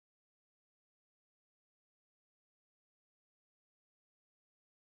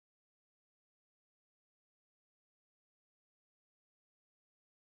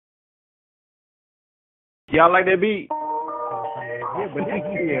Y'all like that beat? Yeah, but that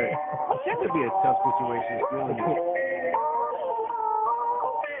could be a tough situation.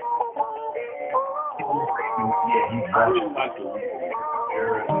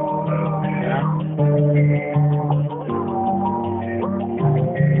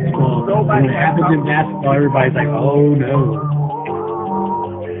 Well, when it happens in basketball, everybody's like, "Oh no."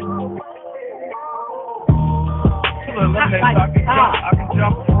 I can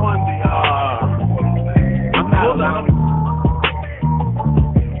jump on the. I'm not.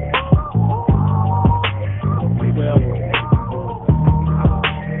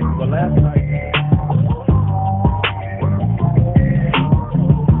 Well, last night.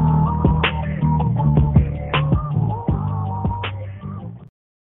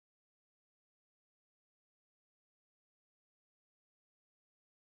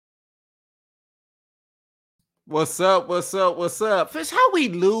 What's up? What's up? What's up? Fish, how we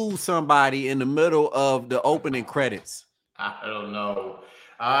lose somebody in the middle of the opening credits? I don't know.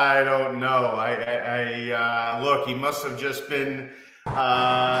 I look, he must have just been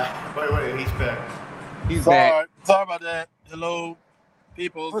wait, he's back. He's back. Sorry about that. Hello,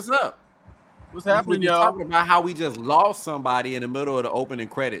 people. What's up? What's happening, You're y'all? talking about how we just lost somebody in the middle of the opening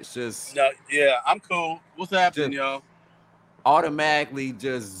credits. Yeah, I'm cool. What's happening, y'all? Automatically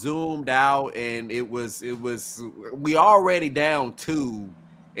just zoomed out, and it was we already down 2,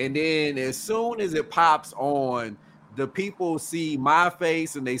 and then as soon as it pops on, the people see my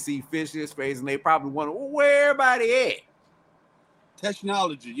face and they see Fish's face, and they probably wonder, well, where everybody at?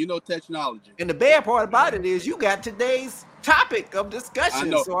 Technology, technology. And the bad part about it is you got today's topic of discussion.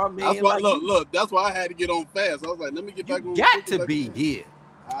 I know. So I mean, that's why look, that's why I had to get on fast. I was like, let me get back on. Got to be here.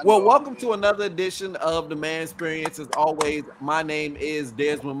 Well, welcome to another edition of the Man Experience. As always, my name is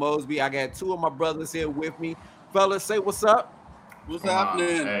Desmond Mosby. I got 2 of my brothers here with me. Fellas, say what's up. What's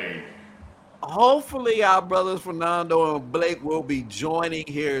happening? Hey. Hopefully, our brothers Fernando and Blake will be joining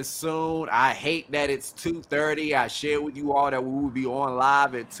here soon. I hate that it's 2:30. I shared with you all that we will be on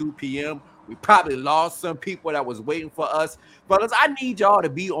live at 2 p.m. We probably lost some people that was waiting for us. Fellas, I need y'all to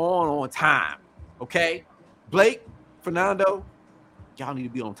be on time, okay? Blake, Fernando, y'all need to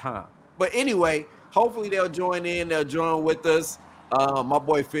be on time. But anyway, hopefully they'll join in. They'll join with us. My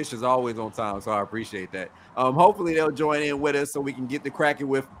boy Fish is always on time, so I appreciate that. Hopefully they'll join in with us so we can get the cracking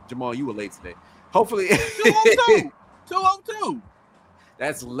with Jamal. You were late today. Hopefully 202.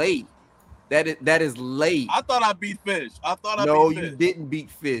 That's late. That is late. I thought I beat Fish. You didn't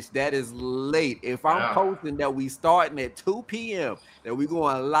beat Fish. That is late. If I'm posting that we starting at 2 p.m., that we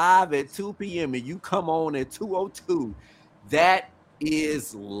going live at 2 p.m. and you come on at 2:02, that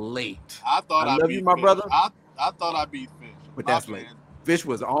is late. I love you, my brother. I thought I beat Fish. But that's late. Fish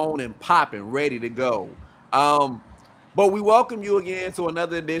was on and popping, ready to go. But we welcome you again to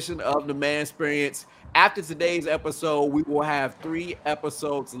another edition of the Man Experience. After today's episode, we will have 3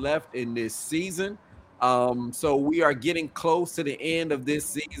 episodes left in this season. So we are getting close to the end of this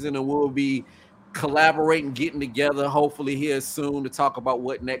season, and we'll be collaborating, getting together, hopefully here soon to talk about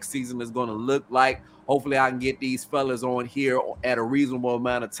what next season is going to look like. Hopefully I can get these fellas on here at a reasonable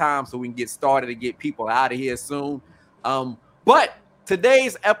amount of time so we can get started and get people out of here soon. But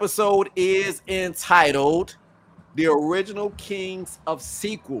today's episode is entitled The Original Kings of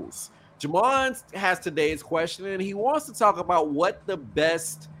Sequels. Jamon has today's question, and he wants to talk about what the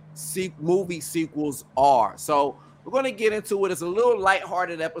best movie sequels are. So we're going to get into it. It's a little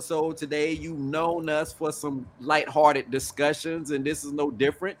lighthearted episode today. You've known us for some lighthearted discussions, and this is no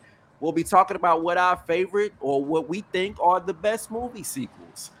different. We'll be talking about what our favorite or what we think are the best movie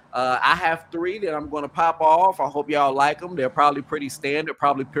sequels. I have 3 that I'm going to pop off. I hope y'all like them. They're probably pretty standard,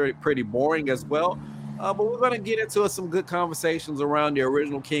 probably pretty boring as well. But we're going to get into some good conversations around the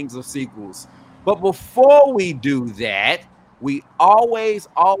original kings of sequels. But before we do that, we always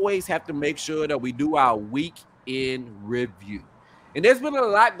have to make sure that we do our week in review. And there's been a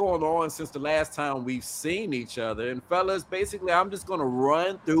lot going on since the last time we've seen each other. And fellas, basically, I'm just going to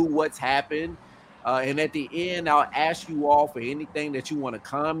run through what's happened. And at the end, I'll ask you all for anything that you want to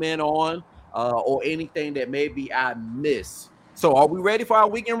comment on or anything that maybe I miss. So are we ready for our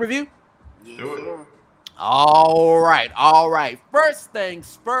weekend review? Do it. All right. First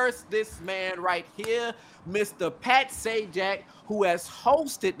things first, this man right here, Mr. Pat Sajak, who has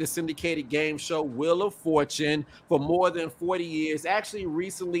hosted the syndicated game show Wheel of Fortune for more than 40 years, actually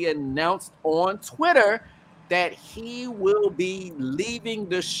recently announced on Twitter that he will be leaving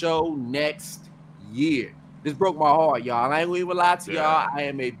the show next year. This broke my heart, y'all. I ain't even lie to y'all. I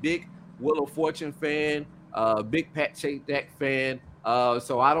am a big Wheel of Fortune fan, big Pat Sajak fan.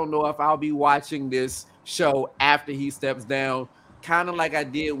 So I don't know if I'll be watching this show after he steps down, kind of like I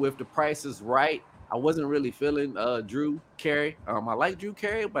did with The Price is Right. I wasn't really feeling Drew Carey. I like Drew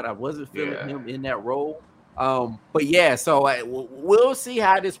Carey, but I wasn't feeling him in that role. But yeah, so we'll see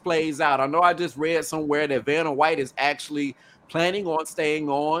how this plays out. I know I just read somewhere that Vanna White is actually planning on staying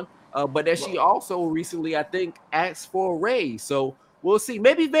on, but that she also recently, I think, asked for a raise. So we'll see.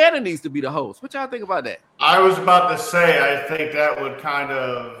 Maybe Vanna needs to be the host. What y'all think about that? I was about to say, I think that would kind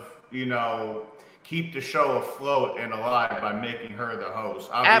of, keep the show afloat and alive by making her the host.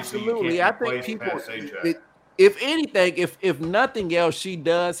 Obviously, Absolutely. I think people, if anything, if nothing else, she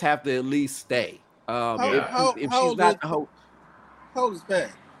does have to at least stay. If she's not the host. How old is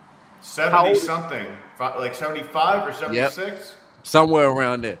Pat? 70-something, like 75 or 76? Yep. Somewhere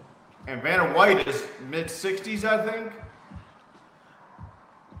around there. And Vanna White is mid-60s, I think.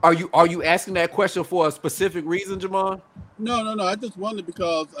 Are you asking that question for a specific reason, Jamon? No. I just wondered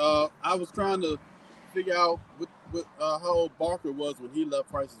because I was trying to figure out what how old Barker was when he left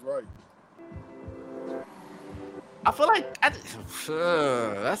Price is Right. I feel like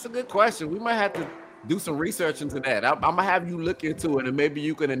that's a good question. We might have to do some research into that. I'm gonna have you look into it, and maybe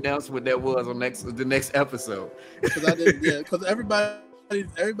you can announce what that was on the next episode. Because I didn't, because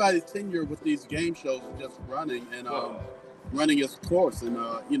everybody's tenure with these game shows is just running and running its course, and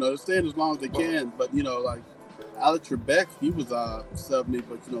they're staying as long as they can. But like Alex Trebek, he was 70,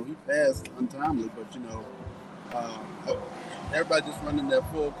 but he passed untimely. But everybody just running their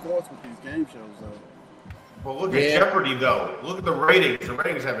full course with these game shows. Well, look at Jeopardy though. Look at the ratings. The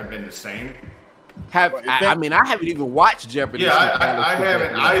ratings haven't been the same. I haven't even watched Jeopardy. Yeah, I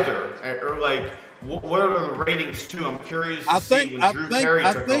haven't either. Or like, what are the ratings too? I'm curious to see when Drew Carey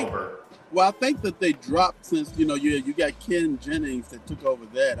took over. Well, I think that they dropped since you got Ken Jennings that took over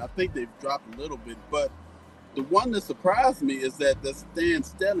that. I think they've dropped a little bit, but the one that surprised me is that the Stan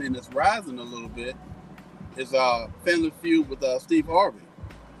Stelly and it's rising a little bit is Family Feud with Steve Harvey.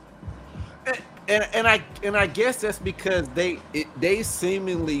 And I guess that's because they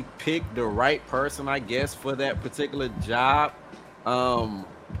seemingly picked the right person, I guess, for that particular job. And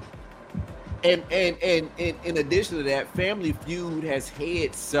in addition to that, Family Feud has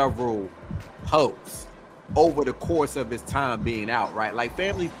had several hosts over the course of its time being out, right? Like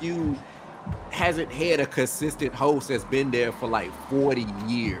Family Feud hasn't had a consistent host that's been there for like 40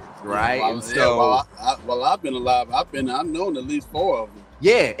 years, right? I've been alive. I've known at least 4 of them.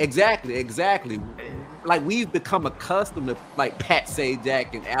 Yeah, exactly. Like we've become accustomed to like Pat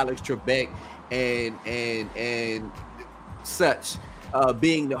Sajak and Alex Trebek and such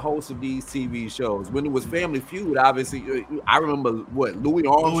being the host of these TV shows. When it was Family Feud, obviously, I remember Louis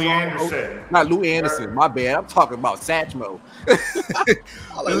Armstrong. Louis Anderson. Not Louis Anderson. My bad. I'm talking about Satchmo.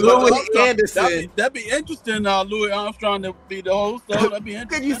 Louis Anderson. That'd be interesting. Louis Armstrong to be the host. Though. That'd be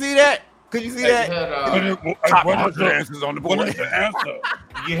interesting. Could you see that? What is the answers on the board? What is the answer?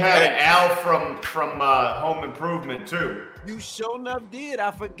 You had Al from Home Improvement too. You sure enough did.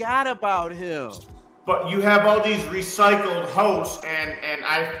 I forgot about him. But you have all these recycled hosts, and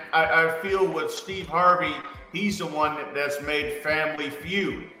I feel with Steve Harvey, he's the one that's made Family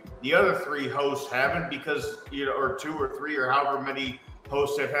Feud. The other 3 hosts haven't because or 2 or 3 or however many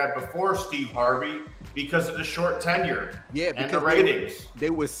hosts they've had before Steve Harvey because of the short tenure. Yeah, and the ratings. They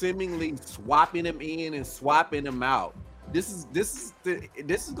were seemingly swapping him in and swapping him out. This is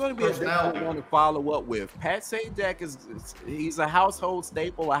going to be a difficult one to follow up with. Pat Sajak he's a household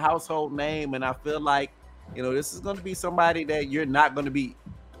staple, a household name, and I feel like this is going to be somebody that you're not going to be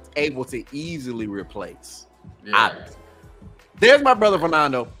able to easily replace. Yeah. There's my brother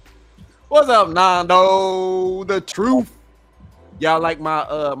Fernando. What's up, Nando? The truth. Y'all like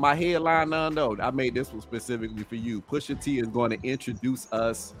my headline, Nando? I made this one specifically for you. Pusha T is going to introduce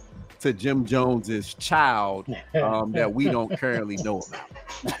us to Jim Jones's child that we don't currently know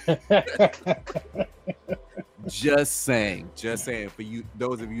about. Just saying for you,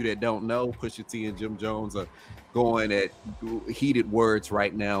 those of you that don't know, Pusha T and Jim Jones are going at heated words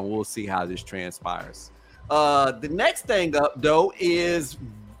right now. We'll see how this transpires. The next thing up though is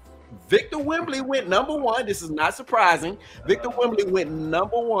Victor Wembly went number 1. This is not surprising. Victor Wembly went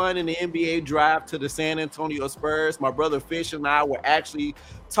number 1 in the NBA draft to the San Antonio Spurs. My brother Fish and I were actually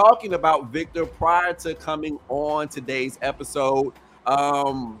talking about Victor prior to coming on today's episode.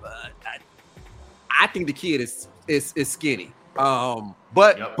 I think the kid is skinny.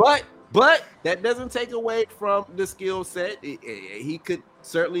 But that doesn't take away from the skill set. He could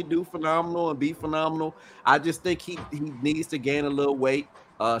certainly do phenomenal and be phenomenal. I just think he needs to gain a little weight.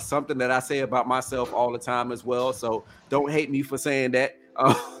 Something that I say about myself all the time as well. So don't hate me for saying that.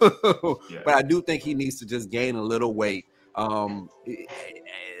 But I do think he needs to just gain a little weight for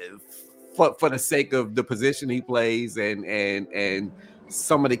the sake of the position he plays and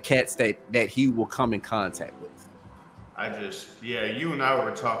some of the cats that he will come in contact with. You and I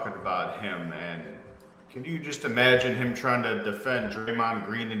were talking about him, and can you just imagine him trying to defend Draymond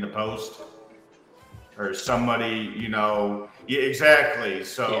Green in the post? Or somebody, yeah, exactly.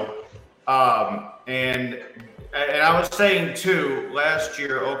 So, and I was saying too, last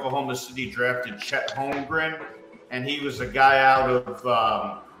year Oklahoma City drafted Chet Holmgren, and he was a guy out of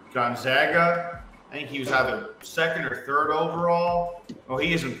Gonzaga. I think he was either second or third overall. Well, he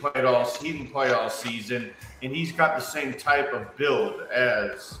didn't play all season, and he's got the same type of build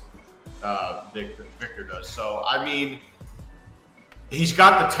as Victor does. So, I mean, he's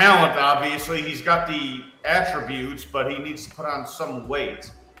got the talent, obviously. He's got the attributes, but he needs to put on some weight,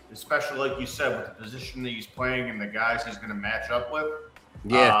 especially, like you said, with the position that he's playing and the guys he's going to match up with.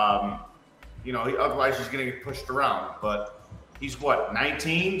 Yeah. Otherwise he's going to get pushed around. But he's,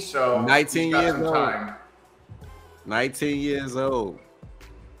 19? So 19 he's got years some old. time. 19 years old.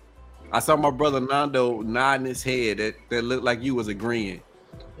 I saw my brother Nando nodding his head. That looked like you was agreeing.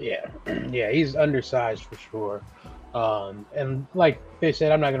 Yeah. Yeah, he's undersized for sure. And like Fish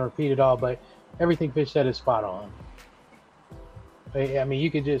said, I'm not going to repeat it all, but everything Fish said is spot on. I mean, you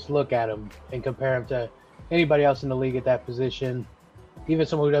could just look at him and compare him to anybody else in the league at that position. Even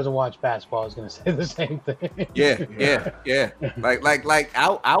someone who doesn't watch basketball is going to say the same thing. Yeah. Like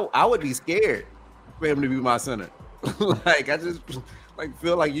I would be scared for him to be my center. I just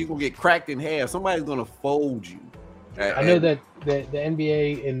feel like you're gonna get cracked in half. Somebody's gonna fold you. I know that the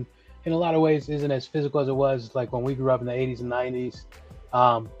NBA in a lot of ways isn't as physical as it was like when we grew up in the 80s and 90s,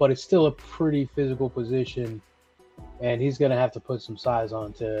 but it's still a pretty physical position, and he's going to have to put some size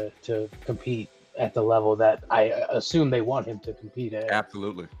on to compete at the level that I assume they want him to compete at.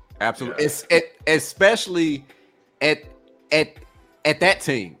 Absolutely. Yeah. Especially at that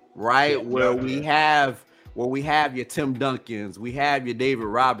team, right? Yeah, we have your Tim Duncans, we have your David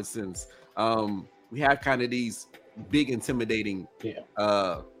Robinsons, we have kind of these big intimidating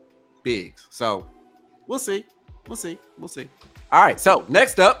bigs. So we'll see. All right, so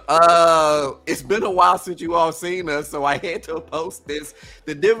next up, it's been a while since you all seen us, so I had to post this.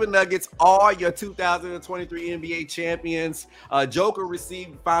 The Denver Nuggets are your 2023 NBA champions. Joker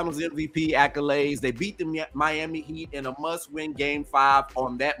received Finals MVP accolades. They beat the Miami Heat in a must-win Game 5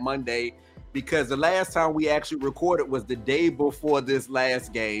 on that Monday, because the last time we actually recorded was the day before this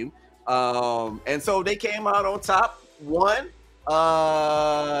last game. And so they came out on top.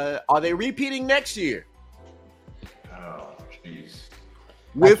 Are they repeating next year? Oh, jeez.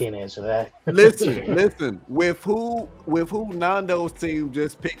 I can't answer that. listen. With who Nando's team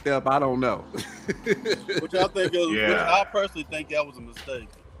just picked up, I don't know. Which I think which I personally think that was a mistake.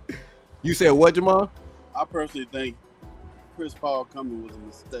 You said what, Jamal? I personally think Chris Paul coming was a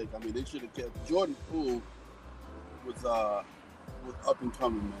mistake. I mean, they should have kept Jordan Poole was up and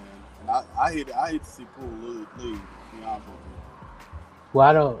coming, man. And I hate to see Poole leave. To be honest with you.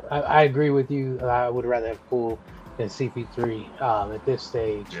 Well, I agree with you. I would rather have Poole than CP3 at this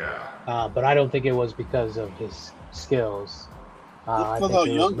stage. Yeah. But I don't think it was because of his skills. Because how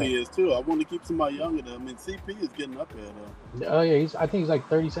young he is, too. I want to keep somebody younger than him. I mean, CP is getting up there, though. Oh, yeah. I think he's like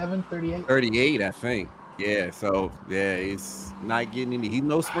 37, 38. 38, I think. Yeah, so, he's not getting any. He's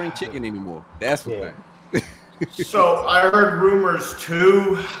no spring chicken anymore. That's what thing. So I heard rumors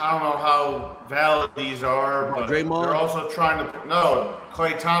too. I don't know how valid these are, but Draymond? they're also trying to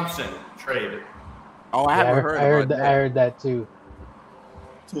Klay Thompson traded. Oh, I haven't heard about that. I heard that too.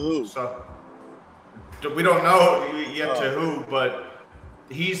 To who? So we don't know yet to who, but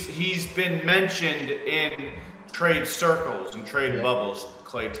he's been mentioned in trade circles and trade bubbles.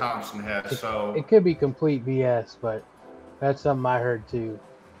 Klay Thompson has. So it could be complete BS, but that's something I heard too.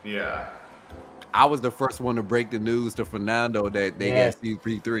 Yeah. I was the first one to break the news to Fernando that they got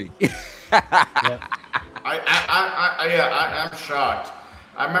CP3. I'm shocked.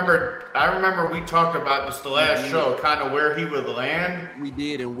 I remember we talked about this the last show, kind of where he would land. We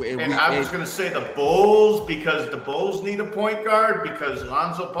did, and I was going to say the Bulls, because the Bulls need a point guard, because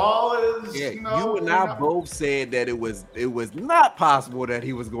Lonzo Ball is. Yeah, you and I both said that it was not possible that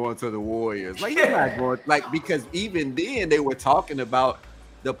he was going to the Warriors. Like he's not going, because even then they were talking about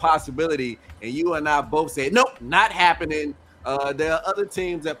the possibility, and you and I both said, nope, not happening. There are other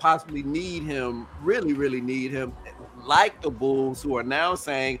teams that possibly need him, really, really need him, like the Bulls, who are now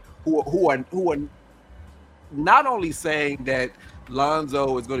saying, who are not only saying that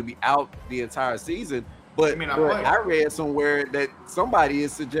Lonzo is going to be out the entire season, but I read somewhere that somebody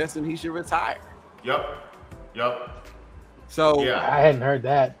is suggesting he should retire. Yep. So I hadn't heard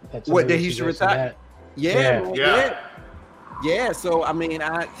that. What, that he should retire? Yeah. So I mean,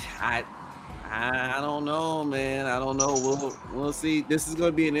 I I don't know, man. I don't know. We'll see. This is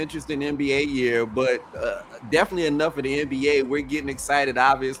going to be an interesting NBA year, but definitely enough for the NBA. We're getting excited,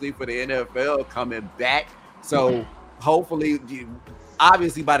 obviously, for the NFL coming back. So hopefully,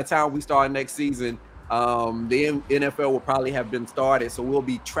 obviously, by the time we start next season, the NFL will probably have been started. So we'll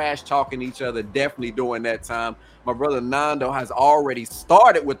be trash talking each other definitely during that time. My brother Nando has already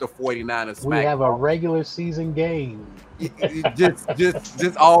started with the 49ers. We have a regular season game. just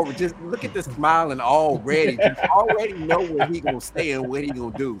look at the smiling already. You already know where he gonna stay and what he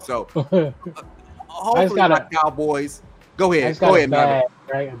gonna do. So hopefully my Cowboys. Go ahead. Go ahead, Nando.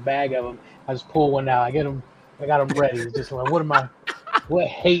 Right, a bag of them. I just pull one out. I got them ready. It's just like, what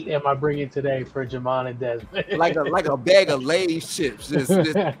hate am I bringing today for Jamon and Desmond? like a bag of Lay's chips. Just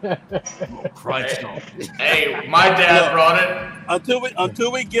crunch them. Hey, my dad brought it. Until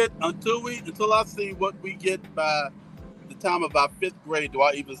I see what we get by the time of our 5th grade, do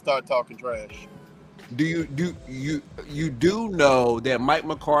I even start talking trash? Do you do know that Mike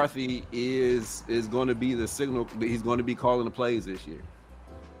McCarthy is going to be the signal? He's going to be calling the plays this year.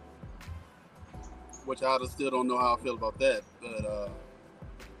 Which I still don't know how I feel about that, but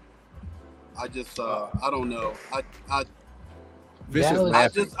I don't know. Fish is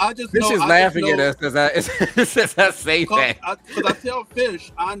laughing. Fish is laughing at us because I say that. Because I tell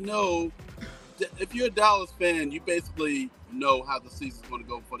Fish, I know that if you're a Dallas fan, you basically know how the season's going to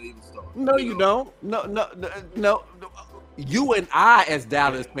go before the even start. No, you don't. No. You and I, as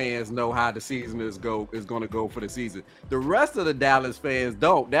Dallas fans, know how the season is going to go for the season. The rest of the Dallas fans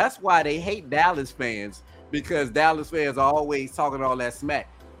don't. That's why they hate Dallas fans, because Dallas fans are always talking all that smack.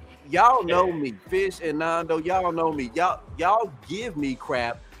 Y'all know me, Fish and Nando. Y'all know me. Y'all give me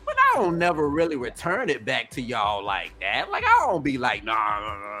crap, but I don't never really return it back to y'all like that. Like, I don't be like,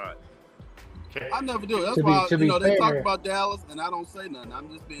 nah. I never do. That's why they talk about Dallas, and I don't say nothing.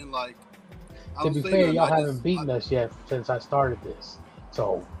 I'm just being like. To be fair, y'all haven't beaten us yet since I started this,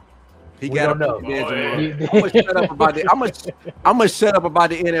 so he we don't know. I'm gonna shut up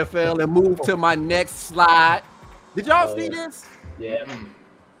about the NFL and move to my next slide. Did y'all see this? Yeah.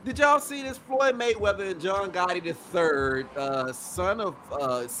 Did y'all see this? Floyd Mayweather and John Gotti III, son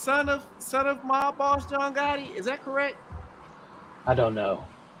of my boss John Gotti. Is that correct? I don't know.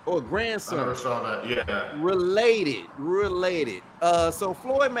 Or grandson. I never saw that. Yeah. Related. So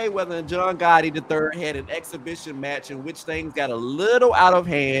Floyd Mayweather and John Gotti III had an exhibition match in which things got a little out of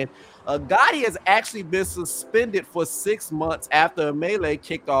hand. Gotti has actually been suspended for 6 months after a melee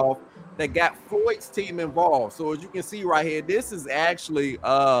kicked off that got Floyd's team involved. So as you can see right here, this is actually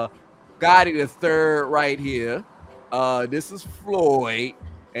Gotti III right here. This is Floyd.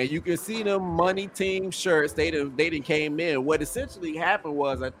 And you can see them money team shirts. They didn't came in. What essentially happened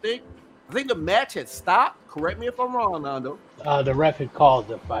was, I think the match had stopped. Correct me if I'm wrong, Nando. The ref had called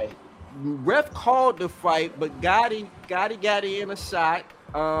the fight. Ref called the fight, but Gotti got in a shot.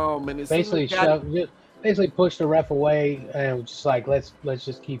 And basically pushed the ref away and just like let's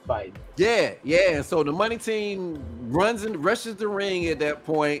just keep fighting. Yeah. And so the money team rushes the ring at that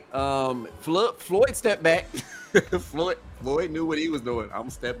point. Floyd stepped back. Floyd knew what he was doing. I'm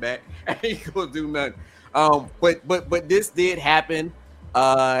gonna step back. I ain't gonna do nothing. But this did happen,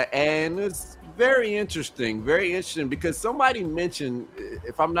 and it's very interesting because somebody mentioned,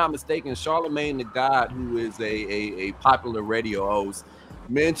 if I'm not mistaken, Charlemagne the God, who is a popular radio host,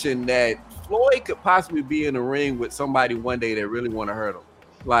 mentioned that Floyd could possibly be in the ring with somebody one day that really want to hurt him,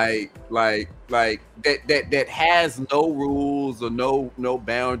 like that has no rules or no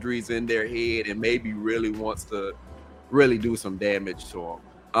boundaries in their head, and maybe really wants to really do some damage to him.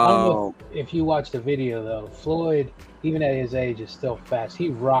 I don't know if you watch the video though, Floyd, even at his age, is still fast. He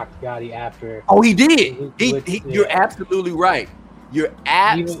rocked Gotti after. Oh, he did. You're absolutely right. You're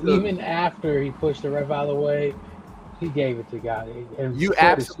even after he pushed the ref out of the way, he gave it to Gotti. And you're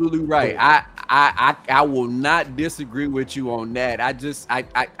absolutely right. I will not disagree with you on that. I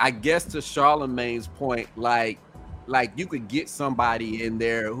guess to Charlemagne's point, like you could get somebody in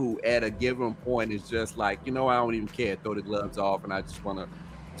there who at a given point is just like, I don't even care, throw the gloves off, and I just want to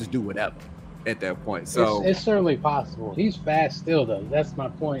just do whatever at that point. So it's certainly possible. He's fast still, though. That's my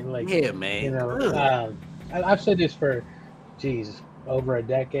point. Like, yeah, man. I've said this for, over a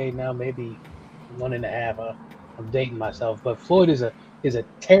decade now, maybe 1.5. I'm dating myself, but Floyd is a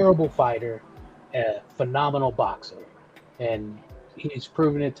terrible fighter, a phenomenal boxer, and he's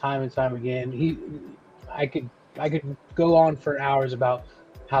proven it time and time again. I could go on for hours about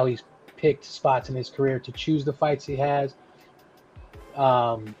how he's picked spots in his career to choose the fights he has.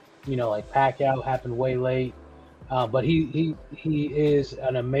 Like Pacquiao happened way late, but he is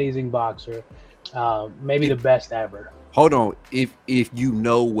an amazing boxer, maybe the best ever. hold on. If you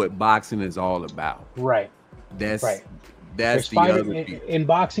know what boxing is all about, Right. that's Right. that's There's the other fighter, piece. in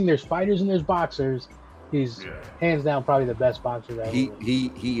boxing. There's fighters and there's boxers. He's hands down probably the best boxer that ever lived.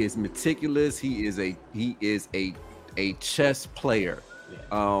 He is meticulous. He is a chess player.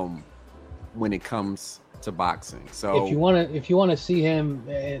 When it comes to boxing. So if you wanna see him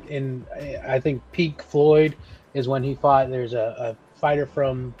in I think peak Floyd is when he fought. There's a fighter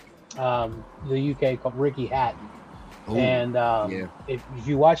from the UK called Ricky Hatton, and if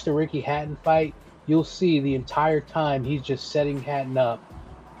you watch the Ricky Hatton fight, you'll see the entire time he's just setting Hatton up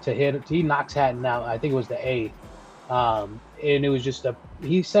to hit. He knocks Hatton out. I think it was the eighth, and it was just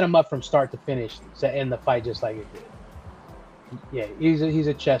he set him up from start to finish to end the fight just like it did. Yeah, he's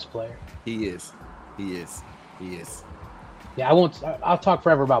a chess player. He is. Yeah, I'll talk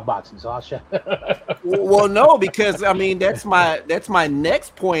forever about boxing, so I'll shut. Well, no, because I mean that's my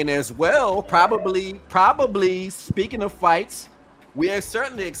next point as well. Probably speaking of fights, we are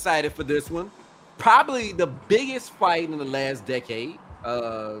certainly excited for this one. Probably the biggest fight in the last decade.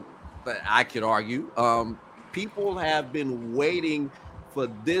 But I could argue. People have been waiting for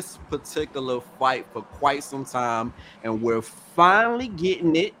this particular fight for quite some time, and we're finally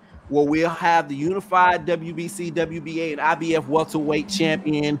getting it. Where we'll have the unified WBC, WBA, and IBF welterweight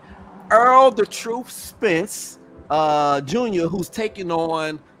champion Earl the Truth Spence Jr., who's taking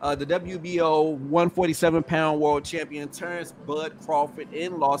on the WBO 147-pound world champion Terrence Bud Crawford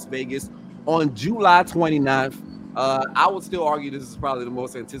in Las Vegas on July 29th. I would still argue this is probably the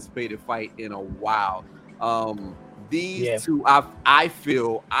most anticipated fight in a while. These two, I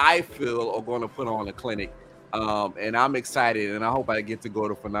feel are going to put on a clinic. And I'm excited, and I hope I get to go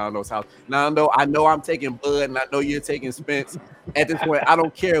to Fernando's house. Nando, I know I'm taking Bud, and I know you're taking Spence. At this point, I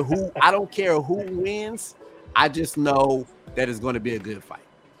don't care who wins. I just know that it's going to be a good fight.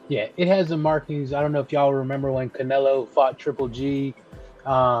 Yeah, it has the markings. I don't know if y'all remember when Canelo fought Triple G.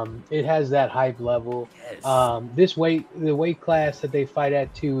 It has that hype level. Yes. The weight class that they fight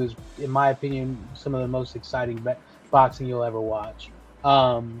at too is, in my opinion, some of the most exciting boxing you'll ever watch.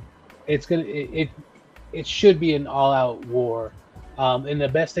 It should be an all-out war. And the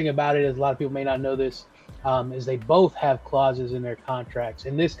best thing about it is, a lot of people may not know this, is they both have clauses in their contracts,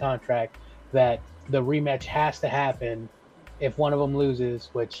 in this contract, that the rematch has to happen if one of them loses,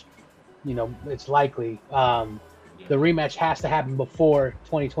 which, it's likely. The rematch has to happen before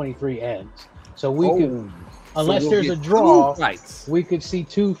 2023 ends. So unless there's a draw, we could see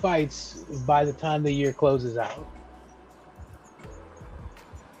 2 fights by the time the year closes out.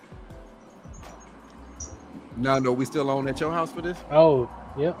 No, we still on at your house for this? Oh,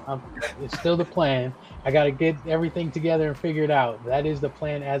 yep. It's still the plan. I got to get everything together and figure it out. That is the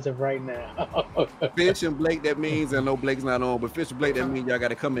plan as of right now. Fish and Blake, that means, I know Blake's not on, but Fish and Blake, that means y'all got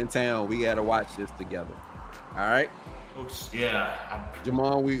to come in town. We got to watch this together. All right? Yeah.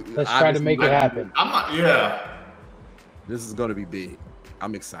 Jamal, let's try to make it happen. This is going to be big.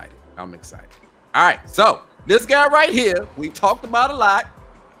 I'm excited. All right. So this guy right here, we've talked about a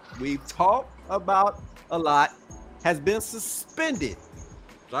lot, has been suspended.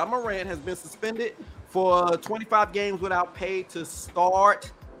 Ja Morant has been suspended for 25 games without pay to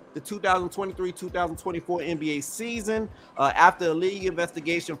start the 2023-2024 NBA season after a league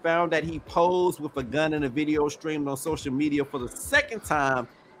investigation found that he posed with a gun in a video streamed on social media for the second time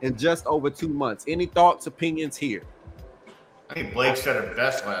in just over 2 months. Any thoughts, opinions here? I think Blake said it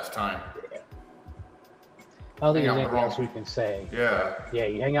best last time. I don't think there's anything else we can say. Yeah,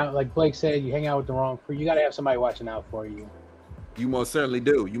 you hang out, like Blake said, you hang out with the wrong crew. You got to have somebody watching out for you. You most certainly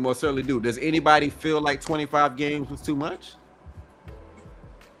do. Does anybody feel like 25 games was too much?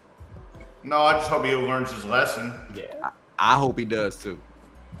 No, I just hope he learns his lesson. Yeah, I hope he does too.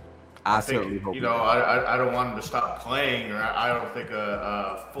 I certainly hope. I don't want him to stop playing, or I don't think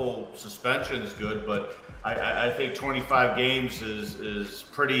a full suspension is good, but I think 25 games is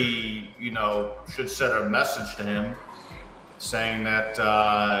pretty, should set a message to him saying that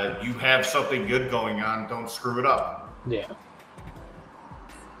you have something good going on, don't screw it up. Yeah.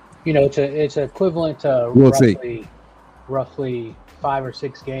 It's equivalent to roughly 5 or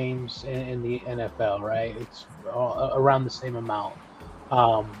 6 games in the NFL, right? It's around the same amount.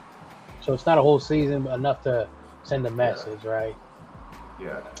 So it's not a whole season, but enough to send a message, right?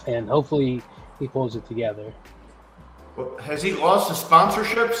 Yeah. And hopefully he pulls it together. Well, has he lost his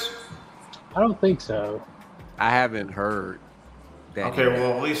sponsorships? I don't think so. I haven't heard that. Okay,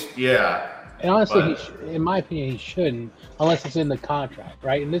 well, at least, yeah. And honestly, in my opinion, he shouldn't, unless it's in the contract,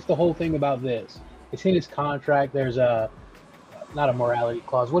 right? And this is the whole thing about this. It's in his contract. There's not a morality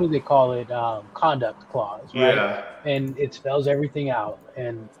clause. What do they call it? Conduct clause, right? Yeah. And it spells everything out.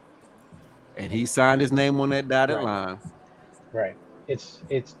 And And he signed his name on that dotted Right. line. Right. It's.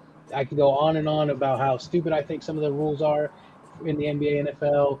 I could go on and on about how stupid I think some of the rules are in the NBA,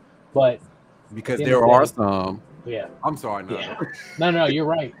 NFL, but Because the end of there the are day, some. yeah, I'm sorry, yeah. Nando. No, you're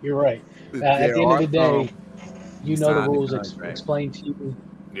right. You're right. At There the end of are the day, some. you He know the signed the rules contract. explained to you.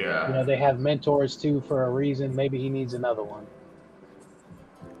 Yeah. You know they have mentors too for a reason. Maybe he needs another one.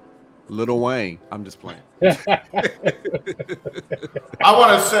 Lil Wayne. I'm just playing. I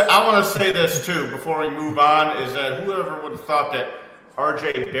want to say this too before we move on, is that whoever would have thought that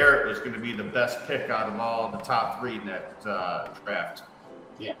RJ Barrett was going to be the best pick out of all the top 3 in that draft.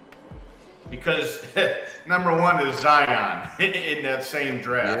 Yeah. Because number 1 is Zion in that same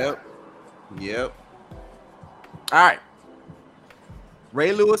draft. Yep. All right.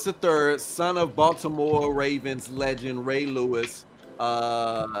 Ray Lewis III, son of Baltimore Ravens legend Ray Lewis,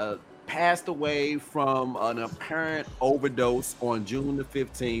 passed away from an apparent overdose on June the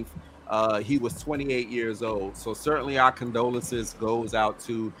 15th. He was 28 years old. So certainly our condolences goes out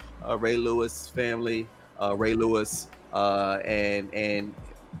to Ray Lewis family, Ray Lewis, and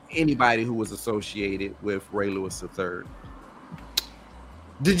anybody who was associated with Ray Lewis III.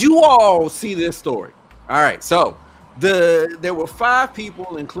 Did you all see this story? All right, so there were 5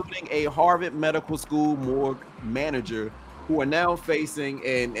 people, including a Harvard Medical School morgue manager, who are now facing,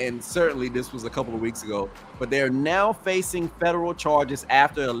 and certainly this was a couple of weeks ago, but they're now facing federal charges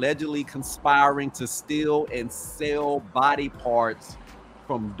after allegedly conspiring to steal and sell body parts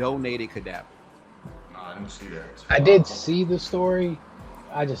from donated cadavers. No, I didn't see that. I did see the story.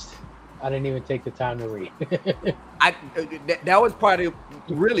 I didn't even take the time to read. That was probably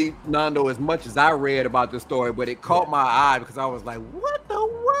really, Nando, as much as I read about the story, but it caught my eye because I was like, what the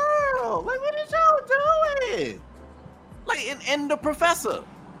world? Like, what is y'all doing? Like, and the professor.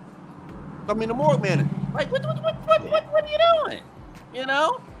 I mean, the morgue manager. Like, what are you doing? You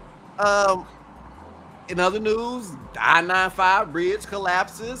know? In other news, I-95 bridge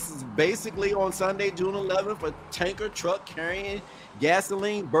collapses basically on Sunday, June 11th. A tanker truck carrying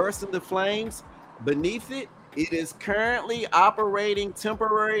gasoline burst into flames. Beneath it, it is currently operating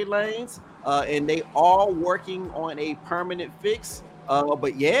temporary lanes, and they are working on a permanent fix.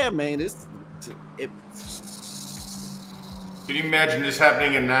 But yeah, man, Can you imagine this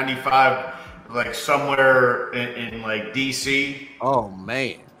happening in 95, like somewhere in like DC? Oh,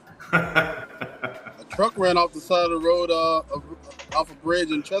 man. A truck ran off the side of the road off a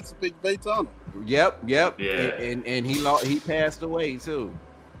bridge in Chesapeake Bay Tunnel. Yep. Yeah. And he passed away, too.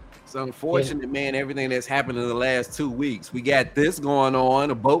 It's unfortunate, man, everything that's happened in the last 2 weeks. We got this going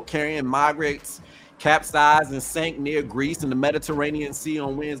on. A boat carrying migrants capsized and sank near Greece in the Mediterranean Sea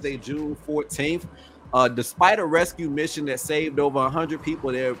on Wednesday, June 14th. Despite a rescue mission that saved over 100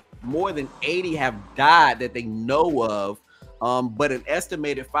 people, there more than 80 have died that they know of, but an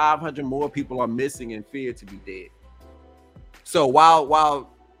estimated 500 more people are missing and feared to be dead. So while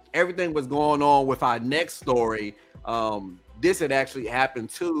everything was going on with our next story, this had actually happened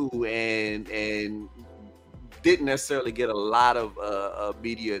too, and didn't necessarily get a lot of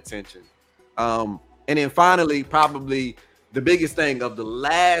media attention. And then finally, probably the biggest thing of the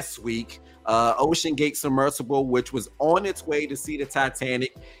last week, Ocean Gate submersible, which was on its way to see the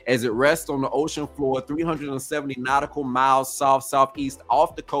Titanic as it rests on the ocean floor 370 nautical miles southeast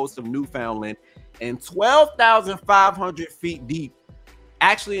off the coast of Newfoundland and 12,500 feet deep,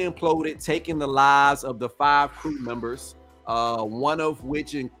 actually imploded, taking the lives of the 5 crew members, one of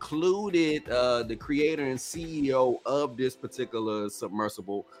which included the creator and CEO of this particular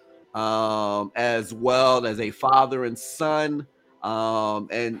submersible, as well as a father and son,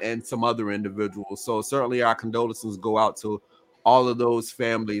 and some other individuals. So certainly our condolences go out to all of those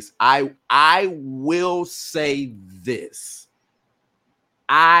families. I will say this.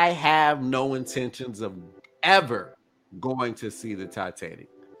 I have no intentions of ever going to see the Titanic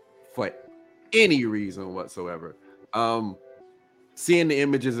for any reason whatsoever. Seeing the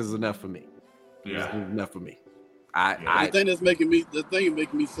images is enough for me. Yeah. It's enough for me. The thing that's making me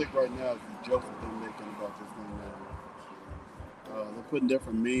sick right now is the jokes that they're making about this thing. They're putting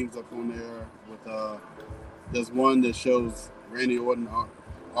different memes up on there. With there's one that shows Randy Orton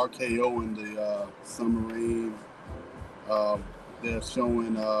RKOing the submarine. They're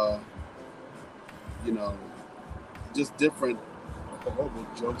showing just different horrible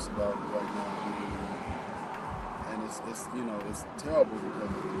jokes about it right now, and it's terrible because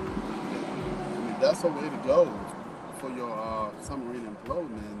that's a way to go for your submarine imploding,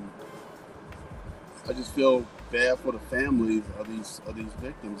 and I just feel bad for the families of these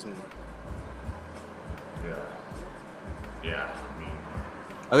victims here. Yeah.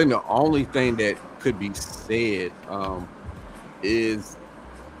 I think the only thing that could be said is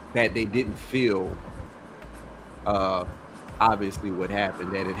that they didn't feel obviously what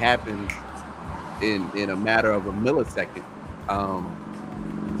happened, that it happened in a matter of a millisecond.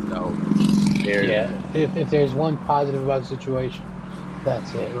 So there's if there's one positive about the situation,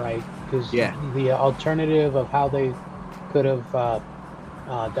 that's it, right? Because yeah, the alternative of how they could have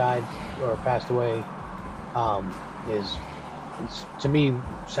died or passed away is, to me,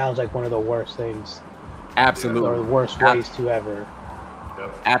 sounds like one of the worst things absolutely, or the worst ways to ever.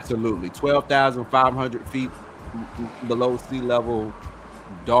 absolutely. 12,500 feet below sea level,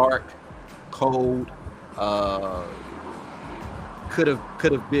 dark, cold. Could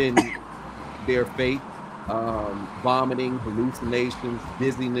have been their fate. Vomiting, hallucinations,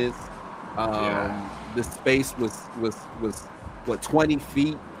 dizziness. The space was what, 20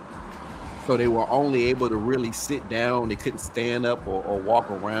 feet, so they were only able to really sit down. They couldn't stand up or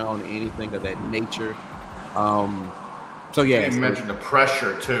walk around, anything of that nature. So yeah, you mentioned the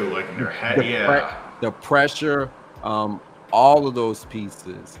pressure too, like in their head. The pressure, all of those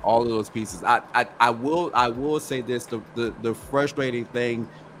pieces. I will say this: the frustrating thing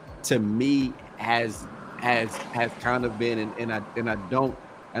to me has kind of been, and I don't,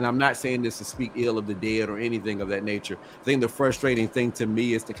 and I'm not saying this to speak ill of the dead or anything of that nature. I think the frustrating thing to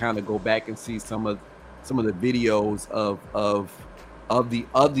me is to kind of go back and see some of the videos of the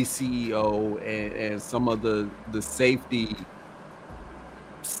CEO and some of the safety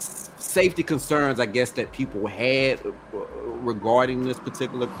concerns, I guess, that people had regarding this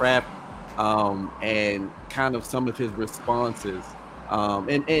particular craft, and kind of some of his responses.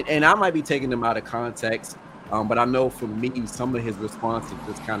 And I might be taking them out of context, but I know for me, some of his responses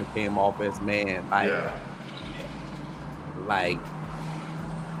just kind of came off as, man,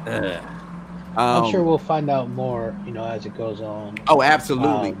 I'm sure we'll find out more, as it goes on. Oh,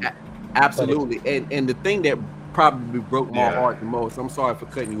 absolutely, absolutely. And the thing that probably broke my heart the most, I'm sorry for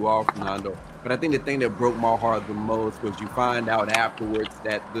cutting you off, Nando, but I think the thing that broke my heart the most was you find out afterwards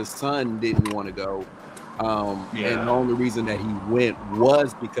that the son didn't want to go. And the only reason that he went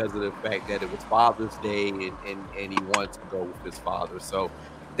was because of the fact that it was Father's Day, and he wanted to go with his father. So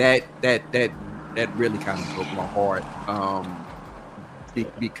that really kind of broke my heart,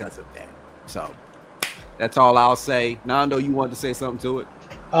 because of that. So that's all I'll say. Nando, you wanted to say something to it?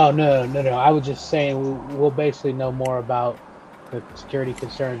 Oh, no. I was just saying we'll basically know more about the security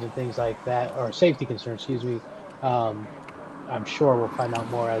concerns and things like that, or safety concerns, excuse me. I'm sure we'll find out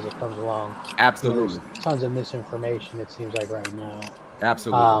more as it comes along. Absolutely. There's tons of misinformation, it seems like, right now.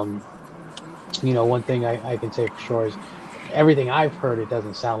 Absolutely. One thing I can say for sure is everything I've heard, it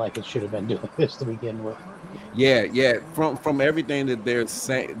doesn't sound like it should have been doing this to begin with. Yeah. From everything that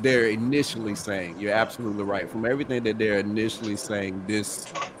they're initially saying, you're absolutely right. From everything that they're initially saying, this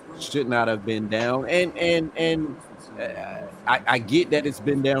should not have been down. And I get that it's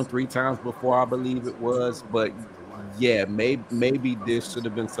been down 3 times before, I believe it was, but yeah, maybe this should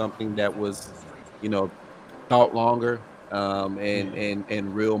have been something that was, thought longer,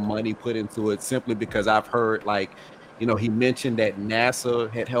 and real money put into it, simply because I've heard, like, he mentioned that NASA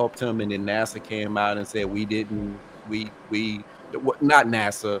had helped him, and then NASA came out and said not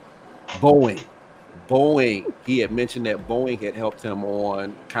NASA, Boeing. He had mentioned that Boeing had helped him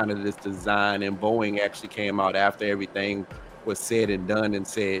on kind of this design, and Boeing actually came out after everything was said and done and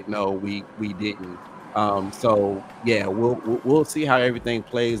said, no, we didn't. So yeah, we'll see how everything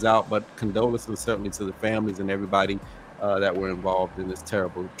plays out, but condolences certainly to the families and everybody that were involved in this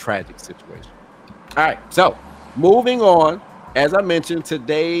terrible, tragic situation. All right, so moving on. As I mentioned,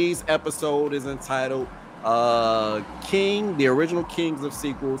 today's episode is entitled the original Kings of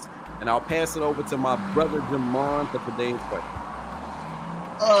Sequels, and I'll pass it over to my brother Jamon for today's question.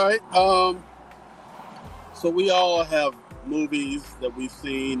 All right. So we all have movies that we've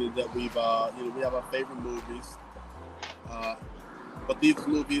seen and that we've we have our favorite movies, but these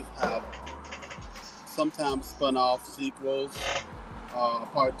movies have sometimes spun off sequels,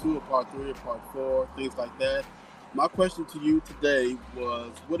 part 2 or part 3 or part 4, things like that. My question to you today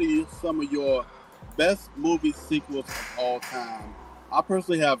was, what are some of your best movie sequels of all time? I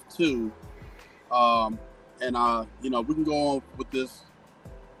personally have 2, and we can go on with this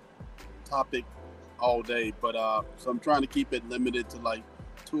topic all day, but so I'm trying to keep it limited to like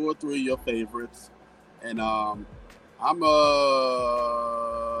 2 or 3 of your favorites, and I'm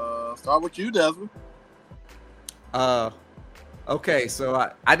start with you, Desmond. Okay,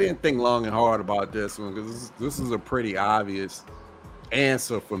 so I didn't think long and hard about this one, because this is a pretty obvious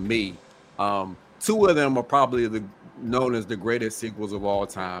answer for me. 2 of them are probably known as the greatest sequels of all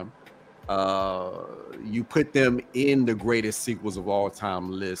time. You put them in the greatest sequels of all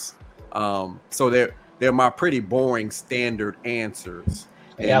time list. So they're my pretty boring standard answers.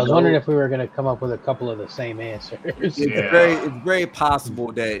 Yeah, I was wondering if we were going to come up with a couple of the same answers. It's very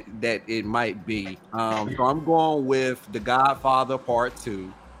possible that it might be. So I'm going with The Godfather Part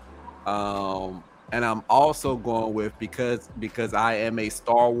 2. And I'm also going with because I am a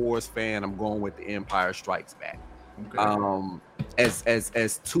Star Wars fan, I'm going with The Empire Strikes Back. Okay.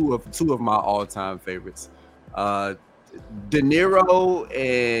 As two of my all-time favorites. De Niro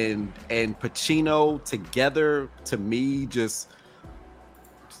and Pacino together, to me, just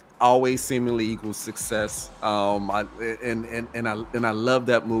always seemingly equals success. I love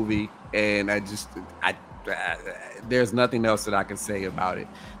that movie, and there's nothing else that I can say about it.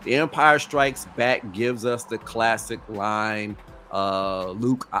 The Empire Strikes Back gives us the classic line,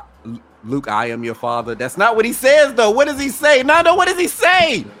 Luke, I am your father. That's not what he says, though. What does he say? No, what does he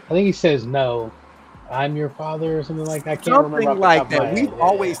say? I think he says, no, I'm your father, or something like that. I can't remember. Something like that. We've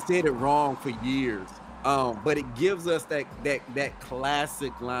always said it wrong for years. But it gives us that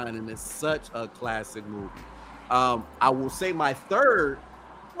classic line, and it's such a classic movie. I will say my third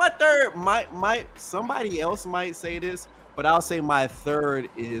might somebody else might say this, but I'll say my third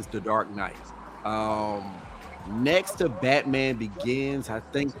is The Dark Knight. Next to Batman Begins, I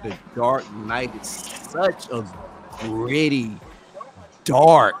think The Dark Knight is such a gritty,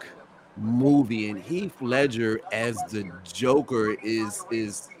 dark movie, and Heath Ledger as the Joker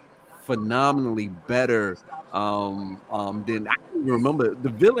is phenomenally better than I can remember. The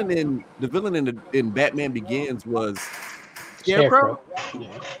villain in Batman Begins was Scarecrow.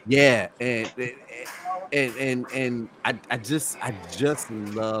 Yeah, and I just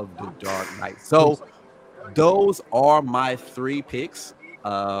love The Dark Knight. So those are my three picks: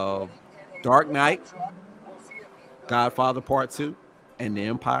 Dark Knight, Godfather Part 2, and The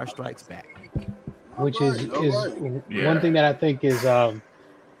Empire Strikes Back. Which is one thing that I think is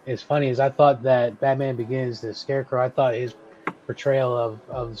funny is I thought that Batman Begins, the Scarecrow, I thought his portrayal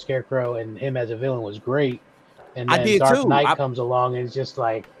of the Scarecrow and him as a villain was great. And then Dark Knight comes along and it's just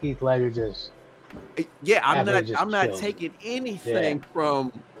like Heath Ledger just. Yeah, I'm not taking anything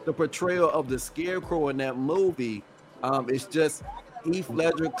from the portrayal of the Scarecrow in that movie. It's just Heath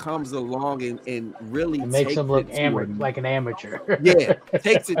Ledger comes along and really makes him look like an amateur. Yeah,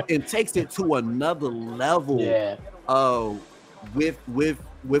 takes it to another level. Yeah.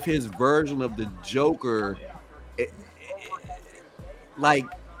 With his version of the Joker, like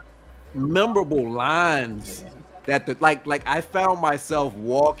memorable lines that like I found myself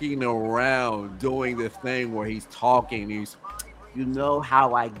walking around doing the thing where he's talking. He's, you know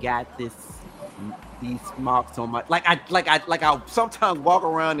how I got these marks on my I sometimes walk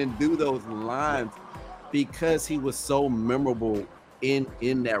around and do those lines because he was so memorable in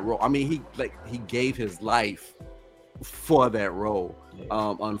that role. I mean, he gave his life for that role.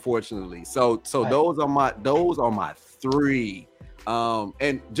 Unfortunately. So those are my three.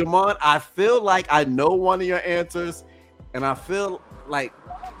 And Jamon, I feel like I know one of your answers, and I feel like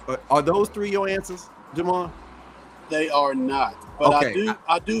are those three your answers, Jamon? They are not. But okay.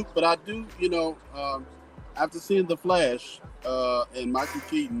 I do, you know, after seeing The Flash and Michael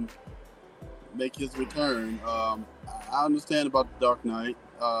Keaton make his return, I understand about The Dark Knight.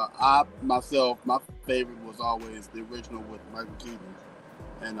 I myself, my favorite was always the original with Michael Keaton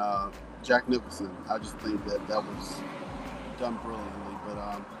and Jack Nicholson. I just think that was done brilliantly.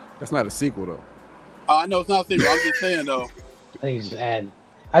 But that's not a sequel, though. I know it's not a sequel. I'm just saying, though. I think he's adding.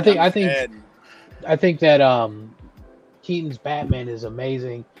 I think that Keaton's Batman is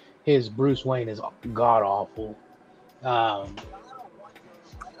amazing. His Bruce Wayne is god awful.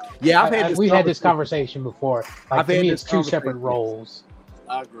 Yeah, we had this conversation before. Like, to me, it's two separate roles.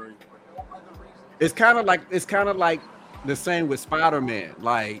 I agree. It's kind of like the same with Spider-Man.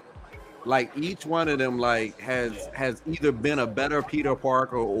 Like each one of them has either been a better Peter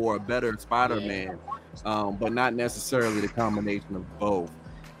Parker or a better Spider-Man, but not necessarily the combination of both.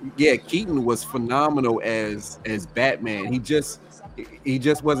 Yeah, Keaton was phenomenal as Batman. He just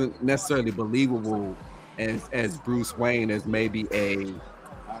wasn't necessarily believable as Bruce Wayne as maybe I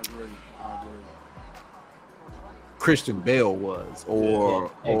agree. Christian Bale was,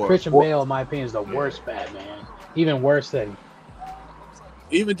 or Christian Bale, in my opinion, is the worst Batman. Even worse than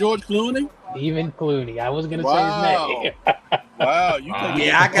George Clooney. Even Clooney. I was gonna say his name. Wow,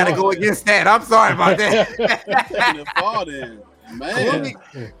 I gotta go against that. I'm sorry about that. Man,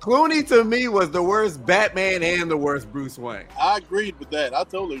 Clooney to me was the worst Batman and the worst Bruce Wayne. I agreed with that. I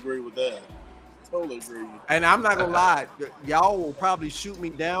totally agree with that. Totally agree. And I'm not gonna lie, y'all will probably shoot me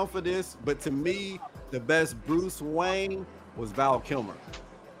down for this, but to me, the best Bruce Wayne was Val Kilmer.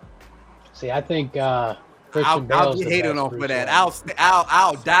 See, I think Christian Bale's I'll be hating on for that.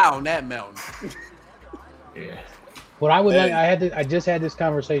 I'll die on that mountain. Yeah. What I would like, I just had this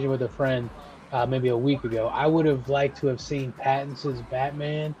conversation with a friend maybe a week ago. I would have liked to have seen Pattinson's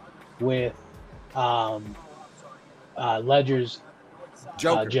Batman with Ledger's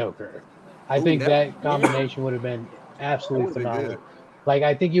Joker. I think that combination would have been absolutely phenomenal. Like,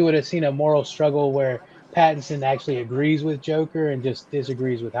 I think you would have seen a moral struggle where Pattinson actually agrees with Joker and just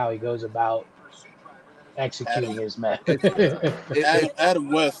disagrees with how he goes about executing his method.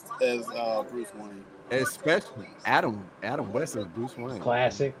 Adam West as Bruce Wayne. Especially Adam West as Bruce Wayne.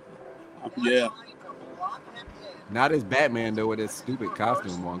 Classic. Yeah. Not as Batman though with his stupid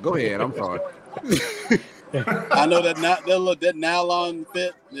costume on. Go ahead, I'm sorry. I know that nylon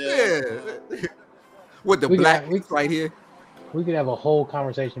fit. Yeah. With the black right here. We could have a whole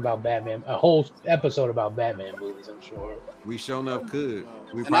conversation about Batman, a whole episode about Batman movies, I'm sure. We sure enough could.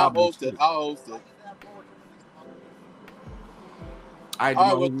 I'll host it. All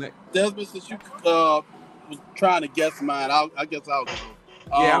right, Desmond, since you was trying to guess mine, I guess I'll go.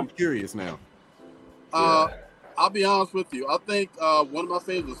 I'm curious now. I'll be honest with you. I think one of my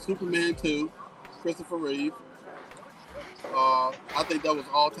favorites was Superman 2, Christopher Reeve. I think that was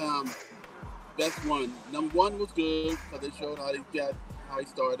all-time best one. Number 1 was good because they showed how he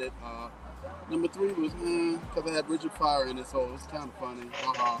started. Number 3 was because I had Richard Pryor in it, so it was kind of funny.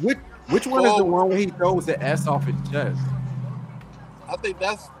 Which one is the one where he throws the S off his chest? I think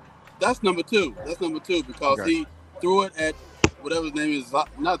that's number 2. That's number 2 because he threw it at whatever his name is,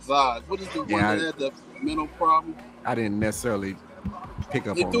 not Zod. What is the one that had the mental problem? I didn't necessarily pick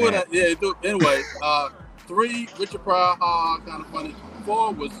up on that. He threw it. Anyway, 3, Richard Pryor, kind of funny.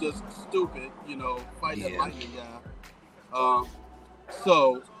 4 was just stupid, fighting that lightning guy.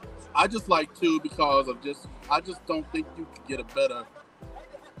 So I just like 2 because of I just don't think you could get a better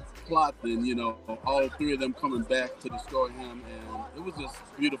plot than, all 3 of them coming back to destroy him, and it was just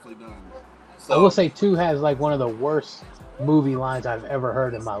beautifully done. So, I will say 2 has like one of the worst movie lines I've ever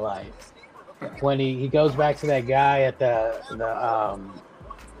heard in my life. When he goes back to that guy at the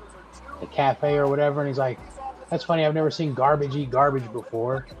cafe or whatever, and he's like, "That's funny. I've never seen garbage eat garbage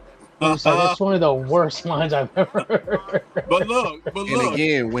before." Like, that's one of the worst lines I've ever heard. But look. And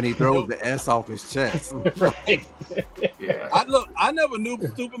again, when he throws the S off his chest. Right. Yeah. I never knew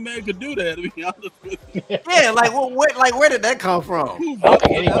Superman could do that, to be honest with you. Yeah, where did that come from? I don't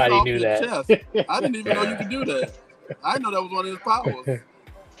think anybody knew that. I didn't even know you could do that. I didn't know that was one of his powers.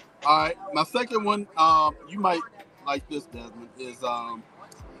 All right, my second one, you might like this, Desmond, is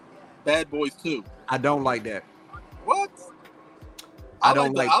Bad Boys 2. I don't like that. What? I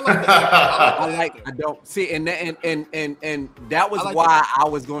don't see, and that was why I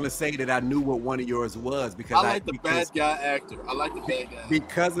was going to say that I knew what one of yours was because I like the bad guy actor. I like the bad guy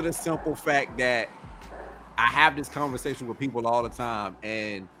because of the simple fact that I have this conversation with people all the time,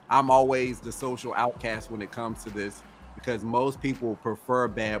 and I'm always the social outcast when it comes to this because most people prefer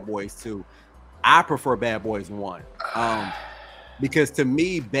Bad Boys 2. I prefer Bad Boys 1. Because to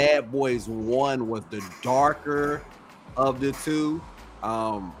me, Bad Boys 1 was the darker of the 2.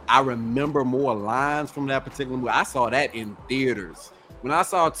 I remember more lines from that particular movie. I saw that in theaters. When I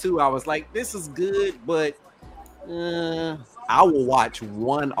saw 2, I was like, this is good, but I will watch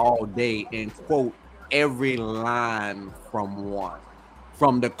 1 all day and quote every line from 1.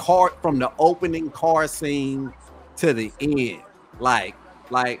 From the opening car scene to the end. Like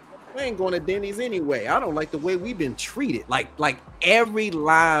we ain't going to Denny's anyway. I don't like the way we've been treated. Like every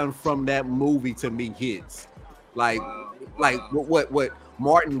line from that movie to me hits. Like what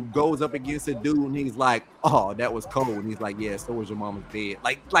Martin goes up against a dude and he's like, "Oh, that was cold." And he's like, "Yeah, so was your mama's bed."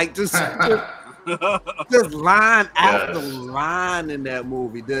 Like just line after line in that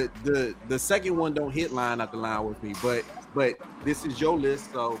movie. The second one don't hit line after line with me, but this is your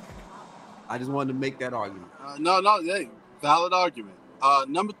list, so I just wanted to make that argument. Valid argument.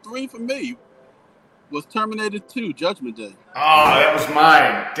 Number 3 for me was Terminator 2, Judgment Day. Oh, that was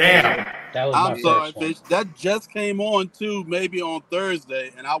mine. Damn. I'm sorry, bitch. That just came on too, maybe on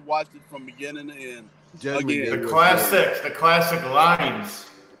Thursday, and I watched it from beginning to end. The classic lines.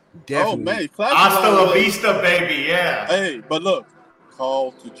 Definitely. Oh man, Hasta la vista, baby. Yeah. Hey, but look,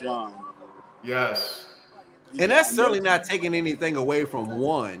 Call to John. Yes. And that's certainly not taking anything away from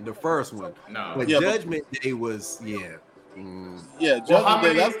 1, the first one. No. But Judgment Day was Yeah, Judgment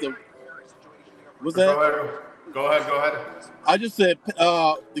Day. That's the. What's that? Go ahead. I just said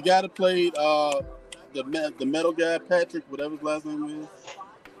the guy that played the metal guy, Patrick, whatever his last name is.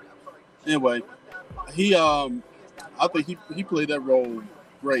 Anyway, he I think he played that role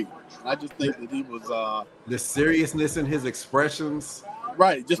great. I just think that he was the seriousness in his expressions.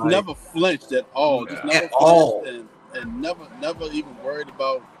 Right, just never flinched at all. Just never at all. And never even worried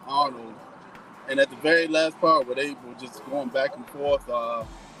about Arnold. And at the very last part where they were just going back and forth, I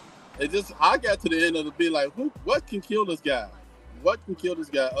got to the end of it be like, what can kill this guy? What can kill this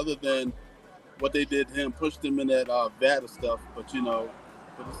guy other than what they did to him, pushed him in that vat of stuff? But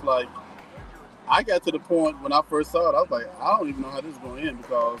it's like, I got to the point when I first saw it, I was like, I don't even know how this is going to end,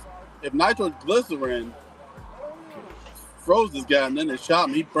 because if nitroglycerin froze this guy and then they shot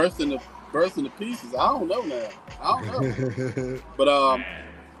him, he burst into pieces. I don't know now. I don't know. But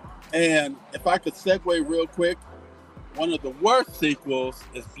and if I could segue real quick, one of the worst sequels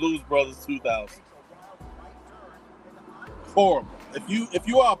is Blues Brothers 2000. Horrible. If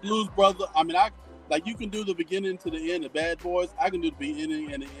you are a Blues Brother, I mean, you can do the beginning to the end of Bad Boys. I can do the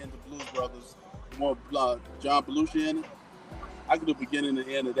beginning and the end of Blues Brothers. More John Belushi in it. I can do the beginning and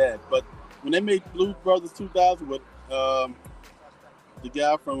the end of that. But when they made Blues Brothers 2000 with the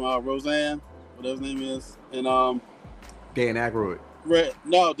guy from Roseanne, whatever his name is, and Dan Aykroyd.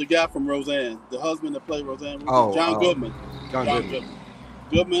 No, the guy from Roseanne, the husband that played Roseanne, John Goodman. John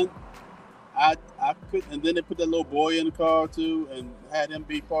Goodman. I couldn't, and then they put that little boy in the car too, and had him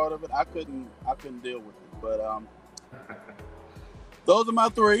be part of it. I couldn't deal with it. But those are my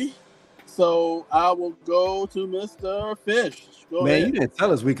three. So I will go to Mr. Fish. Go ahead. You didn't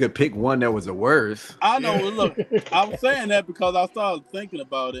tell us we could pick one that was the worst. I know. Look, I was saying that because I started thinking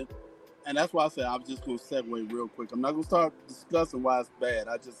about it, and that's why I said I'm just going to segue real quick. I'm not going to start discussing why it's bad.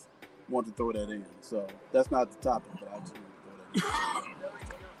 I just want to throw that in. So that's not the topic, but I just want to throw that in.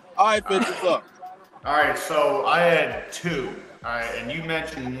 All right, Fish, what's up? All right, so I had two. All right, and you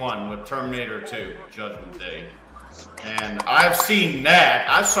mentioned one with Terminator 2, Judgment Day. And I've seen that.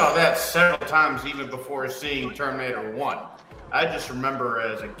 I saw that several times even before seeing Terminator 1. I just remember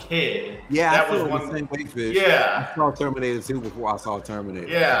as a kid. Yeah, that was one. The same way, Fish. Yeah. I saw Terminator 2 before I saw Terminator.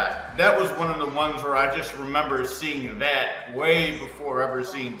 Yeah, that was one of the ones where I just remember seeing that way before ever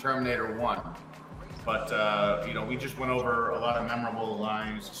seeing Terminator 1. But, we just went over a lot of memorable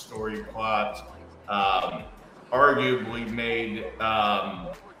lines, story plot, arguably made,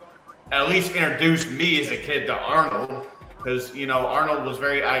 at least introduced me as a kid to Arnold, because, Arnold was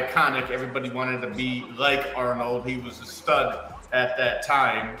very iconic. Everybody wanted to be like Arnold. He was a stud at that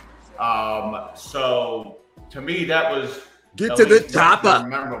time. So to me, that was Get to the chopper.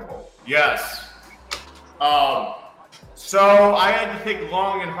 Memorable. Yes. So I had to think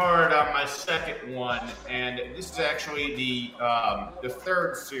long and hard on my second one, and this is actually the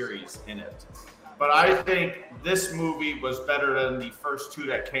third series in it. But I think this movie was better than the first two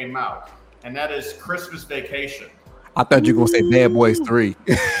that came out, and that is Christmas Vacation. I thought you were going to say Bad Boys 3.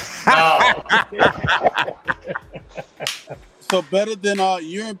 No. So better than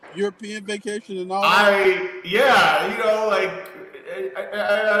European Vacation and all that?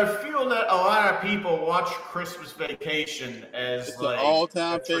 I feel that a lot of people watch Christmas Vacation as it's like an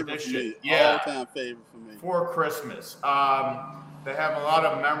all-time favorite for me. Yeah, all-time favorite for me. For Christmas. They have a lot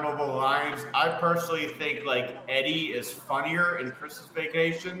of memorable lines. I personally think like Eddie is funnier in Christmas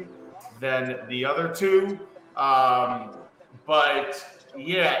Vacation than the other two. But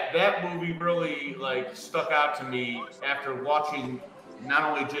yeah, that movie really like stuck out to me after watching not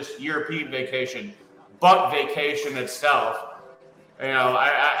only just European Vacation, but Vacation itself.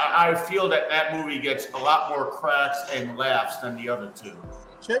 I feel that movie gets a lot more cracks and laughs than the other two.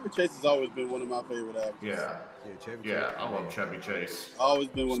 Chevy Chase has always been one of my favorite actors. Yeah. Chevy Chase. I love Chevy Chase. Always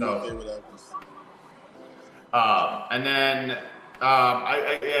been one of my favorite actors. And then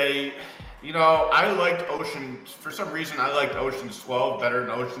I liked Ocean's. For some reason, I liked Ocean's 12 better than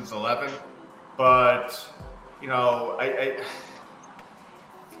Ocean's 11. But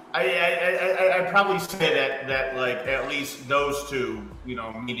I probably say that like at least those two,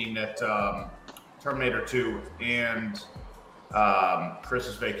 meaning that Terminator 2 and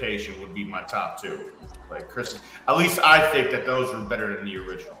Christmas Vacation would be my top two. Like Christmas, at least I think that those were better than the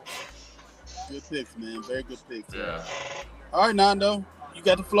original. Good picks, man. Very good picks. Yeah. All right, Nando, you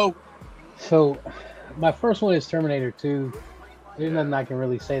got the flow. So, my first one is Terminator 2. There's nothing I can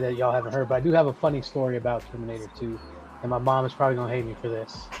really say that y'all haven't heard, but I do have a funny story about Terminator 2, and my mom is probably gonna hate me for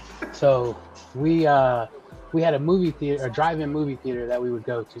this. So, we had a movie theater, a drive-in movie theater that we would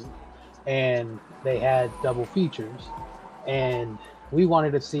go to, and they had double features, and we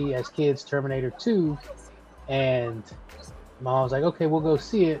wanted to see as kids Terminator 2, and Mom was like, "Okay, we'll go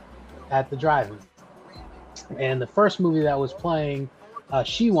see it at the drive-in." And the first movie that was playing,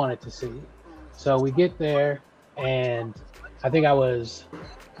 she wanted to see. So we get there, and I think I was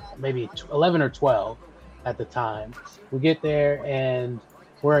maybe 11 or 12 at the time. We get there, and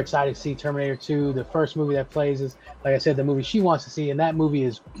we're excited to see Terminator 2. The first movie that plays is, like I said, the movie she wants to see, and that movie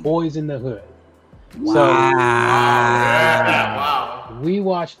is Boys in the Hood. Wow. So, Wow. we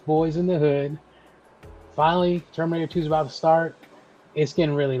watched Boys in the Hood, finally, Terminator 2 is about to start. It's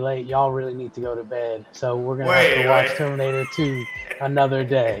getting really late. Y'all really need to go to bed. So we're gonna have to watch Terminator 2 another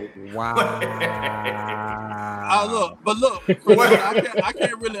day. Wow. Look. I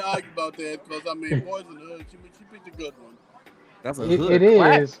can't really argue about that because I mean, Boys in the Hood. She picked a good one. That's a It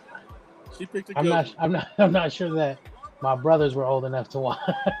is. She picked a good one. I'm not sure that my brothers were old enough to watch.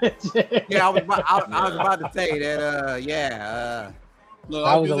 Yeah, I was about to say that. Look,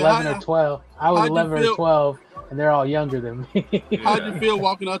 I was 11 or 12. I was 11 or 12, and they're all younger than me. How'd you feel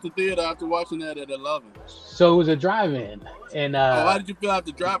walking out the theater after watching that at 11? So it was a drive-in, and how did you feel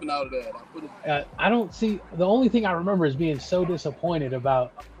after driving out of that? I don't see. The only thing I remember is being so disappointed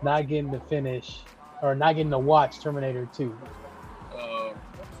about not getting to finish or not getting to watch Terminator 2.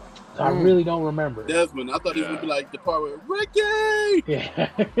 I really don't remember. Desmond, I thought he was gonna be like the part where Ricky. Yeah.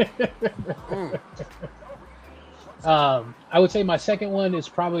 I would say my second one is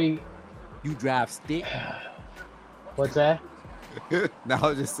probably You Drive Stick. What's that? No, I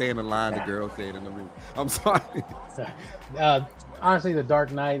was just saying the line the girl said in the movie. I'm sorry. Honestly, The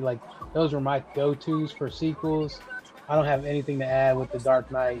Dark Knight, like those were my go-tos for sequels. I don't have anything to add with The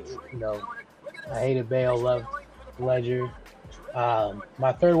Dark Knight. You know, I hated Bale, loved Ledger.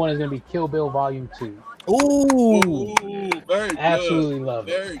 My third one is gonna be Kill Bill Volume 2. Ooh, very good. Absolutely love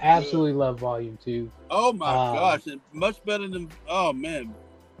it. Very Absolutely love Volume 2. Oh my gosh, and much better than man.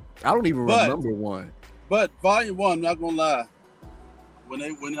 I don't even remember one. But Volume 1, I'm not gonna lie. When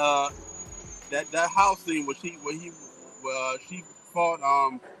that house scene where she fought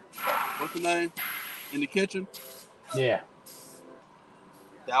what's the name in the kitchen? Yeah.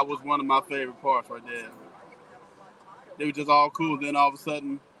 That was one of my favorite parts right there. They were just all cool. Then all of a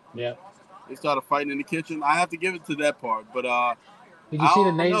sudden, yeah, they started fighting in the kitchen. I have to give it to that part. But did you see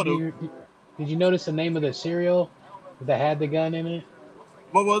the name? Did you notice the name of the cereal that had the gun in it?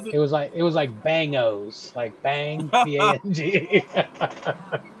 What was it? It was like Bangos, like Bang, B-A-N-G.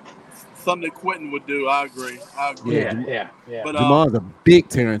 Something that Quentin would do. I agree. Yeah. But Jamal's a big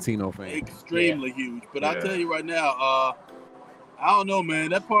Tarantino fan. Extremely huge. But I tell you right now, I don't know,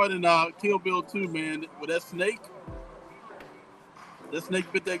 man. That part in Kill Bill 2, man, with that snake. That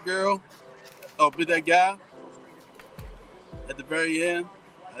snake bit that girl. Oh, bit that guy. At the very end.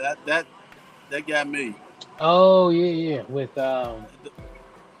 That got me. Oh yeah. With how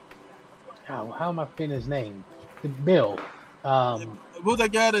am I forgetting his name? Bill. What was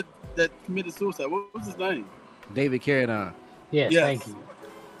that guy that committed suicide? What was his name? David Carradine. Yes, thank you.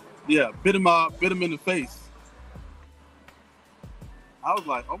 Yeah, bit him in the face. I was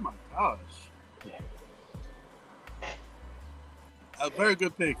like, oh my gosh. Yeah. Very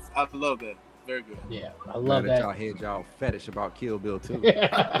good picks. I love that. Very good. Yeah, I love that. Y'all had y'all fetish about Kill Bill too. And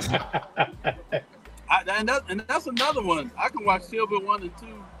that's another one. I can watch Kill Bill 1 and 2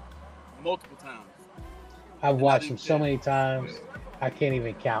 multiple times. I've watched them so many times, I can't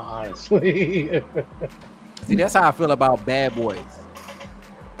even count, honestly. See, that's how I feel about Bad Boys,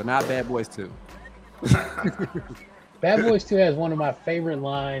 but not Bad Boys 2. Bad Boys 2 has one of my favorite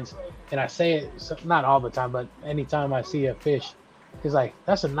lines, and I say it not all the time, but anytime I see a fish, it's like,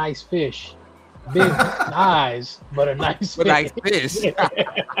 that's a nice fish. Big eyes, but a nice fish. Nice fish.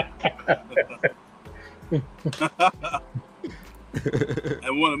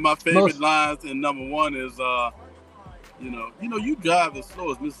 And one of my favorite lines in number one is, you drive as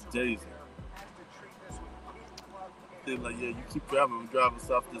slow as Mrs. Daisy. They're like, yeah, you keep driving, I'm driving us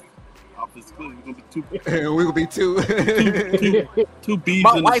off this cliff. We're gonna be two bees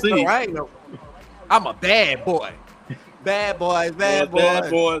My in wife, the sea. right? I'm a bad boy. Bad boys.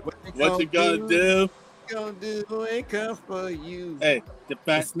 What you gonna do? Gonna do ain't come for you. Hey,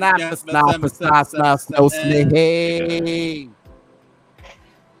 snap, snow snake.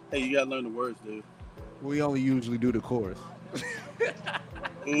 Hey, you gotta learn the words, dude. We only usually do the chorus.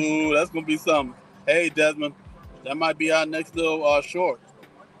 Ooh, that's gonna be something. Hey, Desmond, that might be our next little short.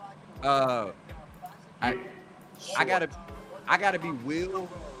 I gotta be Will,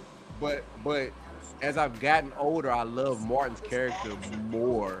 but as I've gotten older, I love Martin's character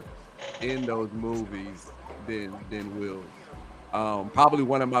more in those movies than Will's. Probably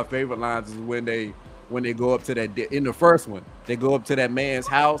one of my favorite lines is when they go up to that in the first one, they go up to that man's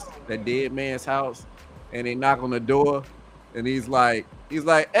house, that dead man's house, and they knock on the door, and he's like,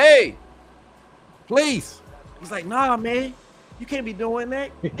 hey, please. He's like, nah, man, you can't be doing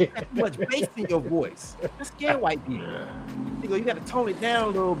that. You got too much bass in your voice. That scare white people. You got to tone it down a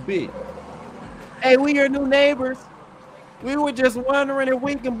little bit. Hey, we your new neighbors. We were just wondering if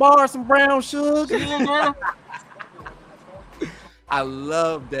we can borrow some brown sugar. I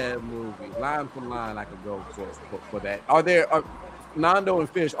love that movie. Line for line, I could go for that. Nando and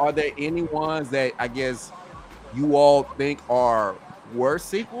Fish, are there any ones that I guess you all think are worse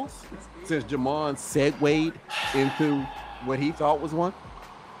sequels? Since Jamon segued into what he thought was one.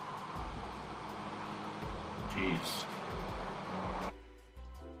 Jeez.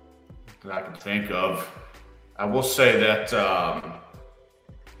 That I can think of. I will say that,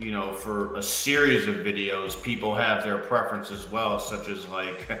 you know, for a series of videos, people have their preferences as well, such as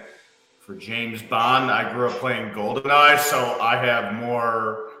like for James Bond, I grew up playing GoldenEye, so I have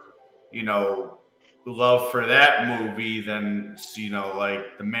more, you know, love for that movie than, you know,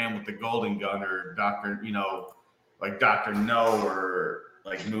 like The Man with the Golden Gun or Dr. No or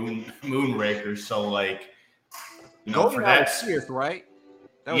like Moonraker. So like, you know, for that, was Pierce, right?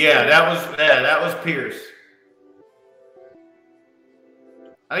 that was Pierce.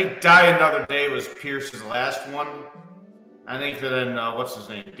 I think Die Another Day was Pierce's last one. I think that then what's his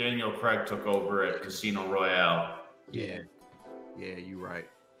name? Daniel Craig took over at Casino Royale. Yeah, you're right.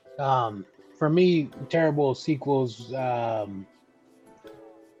 For me, terrible sequels.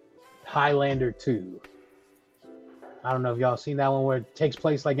 Highlander 2. I don't know if y'all seen that one where it takes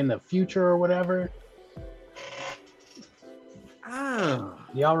place like in the future or whatever.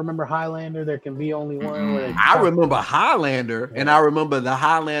 Y'all remember Highlander? There can be only one. Where I remember Highlander, and I remember the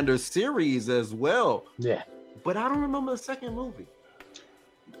Highlander series as well. Yeah, but I don't remember the second movie.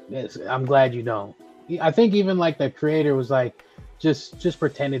 Yes, I'm glad you don't. I think even like the creator was like, just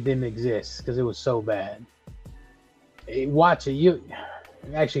pretend it didn't exist because it was so bad. Watch it. You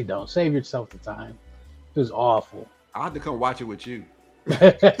actually don't. Save yourself the time. It was awful. I'll have to come watch it with you.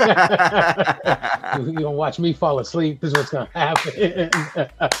 You're gonna watch me fall asleep. This is what's gonna happen.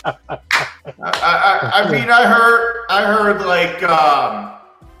 I mean, I heard like a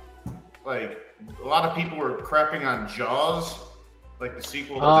lot of people were crapping on Jaws, like the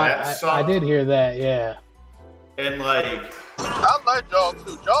sequel to that. I did hear that, yeah. And like, I like Jaws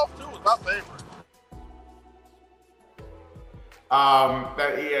 2. Jaws 2 was my favorite.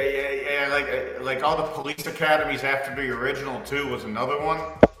 Like all the police academies after the original too was another one.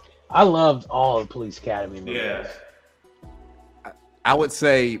 I loved all the Police Academy movies. Yeah. I would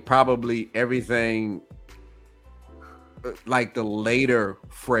say probably everything, like the later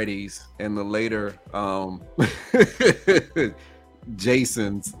Freddy's and the later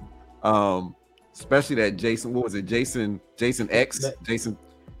Jasons, especially that Jason. What was it? Jason X. Jason.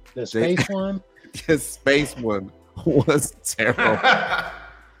 The space one. The space one was terrible.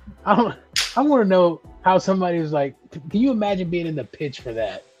 I want to know how somebody was like, can you imagine being in the pitch for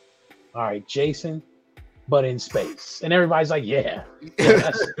that? All right, Jason, but in space, and everybody's like, yeah,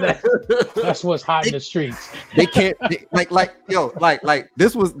 that's what's hot in the streets. They can't like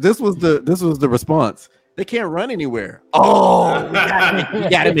this was the response. They can't run anywhere. Oh, we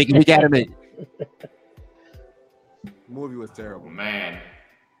gotta make it. The movie was terrible, man.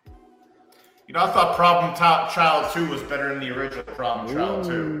 You know, I thought Problem Child 2 was better than the original Problem Child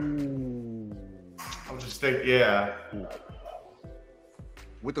 2. I was just thinking, yeah.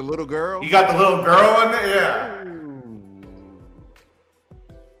 With the little girl? You got the little girl in there?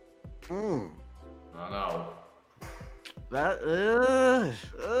 Yeah. I know. That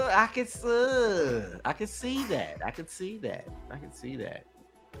I can see that.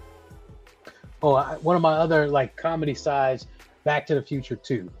 Oh, one of my other like comedy sides, Back to the Future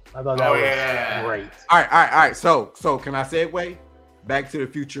 2. I thought that was great. All right. So can I segue? Back to the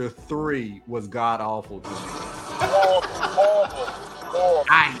Future 3 was god awful to me. Horrible.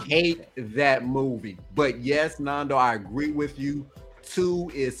 I hate that movie. But yes, Nando, I agree with you.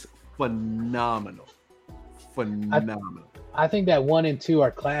 2 is phenomenal. I think that 1 and 2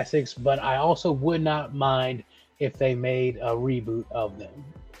 are classics, but I also would not mind if they made a reboot of them.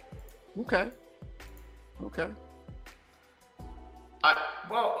 Okay.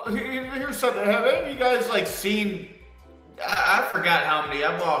 Well, here's something. Have any of you guys like seen? I forgot how many.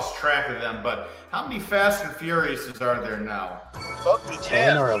 I've lost track of them. But how many Fast and Furiouses are there now?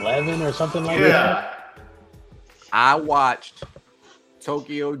 10 or 11 or something like that. I watched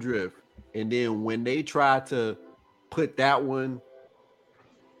Tokyo Drift, and then when they tried to put that one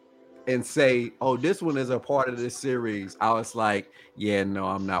and say, "Oh, this one is a part of this series," I was like, "Yeah, no,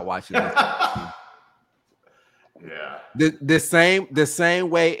 I'm not watching this." Yeah. The same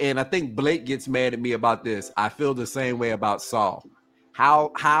way, and I think Blake gets mad at me about this. I feel the same way about Saw.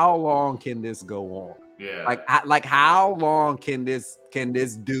 How long can this go on? Yeah. Like how long can this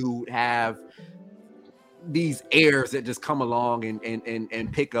dude have these heirs that just come along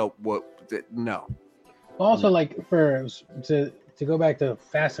and pick up what? No. Also, like to go back to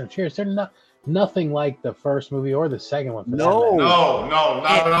Fast and Furious, they're nothing like the first movie or the second one. No, not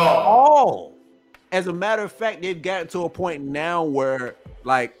at all. as a matter of fact, they've gotten to a point now where,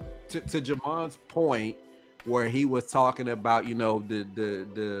 like, to Jamon's point, where he was talking about, you know,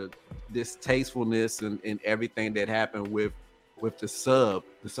 the distastefulness and everything that happened with the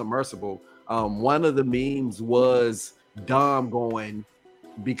submersible. One of the memes was Dom going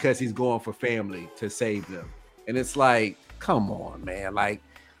because he's going for family to save them, and it's like, come on, man, like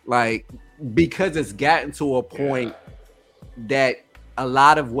because it's gotten to a point that a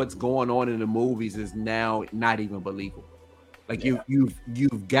lot of what's going on in the movies is now not even believable. Like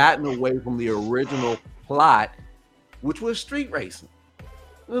you've gotten away from the original plot, which was street racing.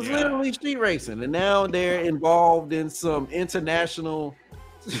 It was literally street racing, and now they're involved in some international.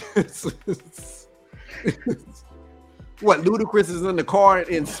 What, Ludacris is in the car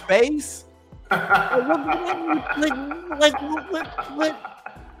in space? What?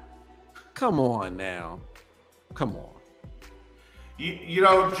 Come on now, come on. You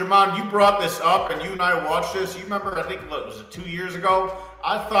know, Jamon, you brought this up, and you and I watched this. You remember? I think what was it, 2 years ago?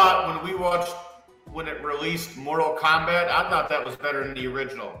 I thought when it released Mortal Kombat, I thought that was better than the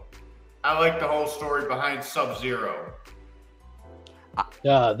original. I like the whole story behind Sub-Zero.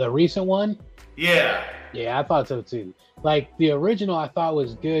 The recent one? Yeah, I thought so too. Like the original, I thought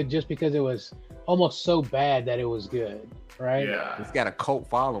was good just because it was almost so bad that it was good, right? Yeah, It's got a cult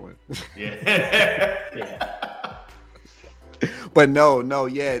following. yeah. But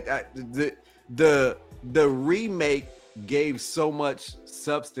the remake gave so much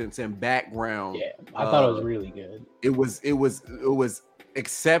substance and background. Yeah, I thought it was really good. It was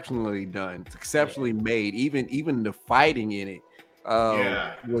exceptionally done, exceptionally made. Even the fighting in it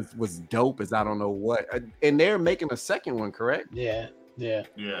was dope as I don't know what. And they're making a second one, correct? Yeah. Yeah,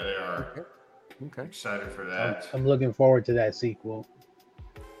 they are. Okay. Excited for that. I'm looking forward to that sequel.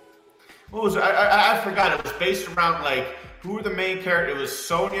 What was I forgot. It was based around, like, who were the main characters? It was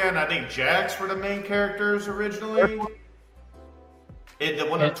Sonya and I think Jax were the main characters originally. The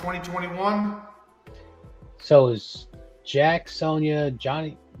one in 2021. So it's Jack, Sonya,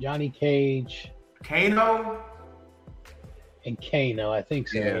 Johnny Cage, Kano, and Kano. I think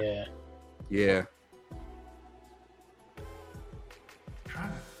so. Yeah. I'm trying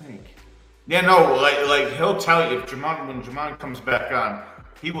to think. Yeah, no, like he'll tell you when Jamon comes back on,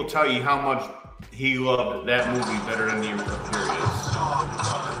 he will tell you how much he loved that movie better than the previous.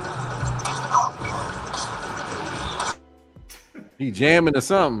 He jamming or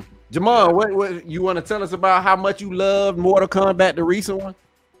something. Jamal, what you want to tell us about how much you loved Mortal Kombat, the recent one?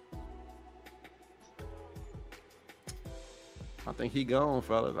 I think he gone,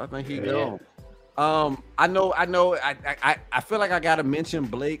 fellas. I think he gone. I know. I feel like I gotta mention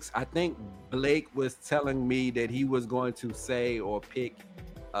Blake's. I think Blake was telling me that he was going to say or pick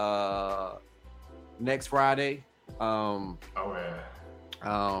next Friday.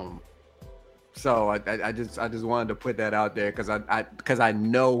 So I just wanted to put that out there because I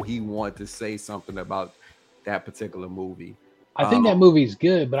know he wanted to say something about that particular movie. I think that movie's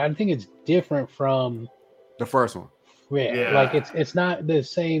good, but I think it's different from the first one. Yeah. Like it's not the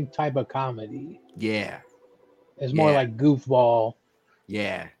same type of comedy. Yeah. It's more like goofball.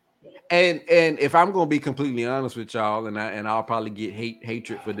 Yeah. And if I'm gonna be completely honest with y'all, and I'll probably get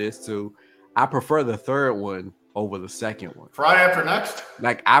hatred for this too, I prefer the third one over the second one. Friday after next?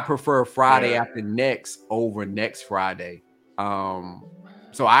 Like I prefer Friday after next over next Friday.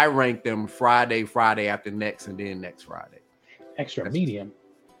 So I rank them Friday after next, and then next Friday. Extra medium.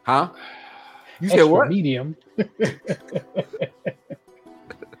 Huh? You Extra said what? Medium.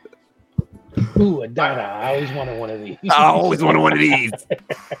 Ooh, a Dada. I always wanted one of these. I always wanted one of these.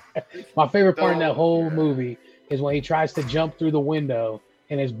 My favorite part in that whole movie is when he tries to jump through the window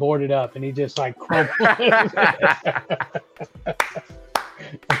and it's boarded up and he just like crumples.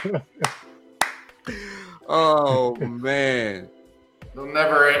 Oh man. They'll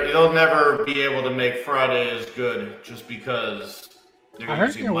never be able to make Friday as good just because they're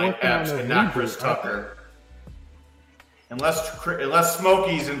using Mike Epps and not Chris Tucker. Unless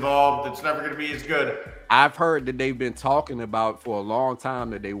Smokey's involved, it's never going to be as good. I've heard that they've been talking about for a long time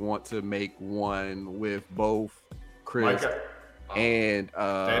that they want to make one with both Chris and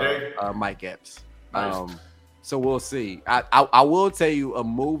Mike Epps. Nice. So we'll see. I will tell you a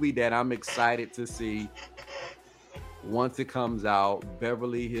movie that I'm excited to see once it comes out,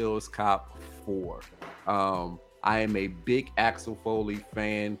 Beverly Hills Cop 4. I am a big Axel Foley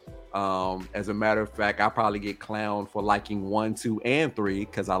fan. As a matter of fact, I probably get clowned for liking 1, 2, and 3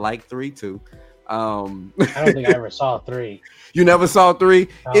 because I like 3 too. I don't think I ever saw 3. You never saw 3?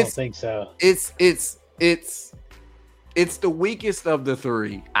 I don't think so. It's the weakest of the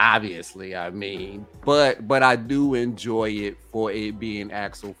 3, obviously. I mean, but I do enjoy it for it being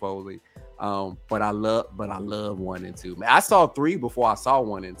Axel Foley. But I love 1 and 2. Man, I saw 3 before I saw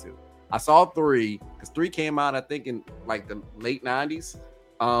 1 and 2. I saw 3 because 3 came out, I think, in like the late 90s.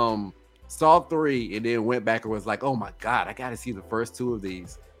 Saw 3 and then went back and was like, oh my God, I got to see the first 2 of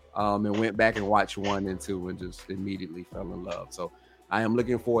these. And went back and watched 1 and 2 and just immediately fell in love. So I am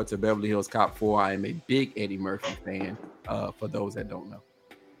looking forward to Beverly Hills Cop 4. I am a big Eddie Murphy fan, for those that don't know.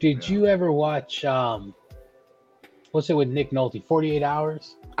 Did you ever watch, what's it with Nick Nolte, 48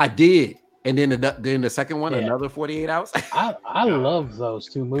 Hours? I did. And then the second one, another 48 Hours. I love those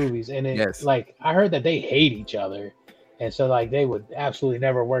 2 movies. And it's like, I heard that they hate each other. And so like they would absolutely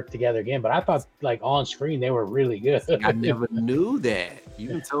never work together again. But I thought like on screen, they were really good. I never knew that.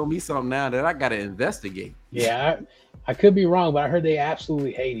 You told me something now that I got to investigate. Yeah, I could be wrong, but I heard they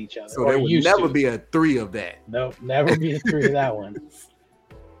absolutely hate each other. So there would never be a 3 of that. Nope, never be a 3 of that one.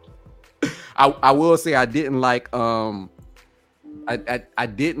 I will say I didn't like I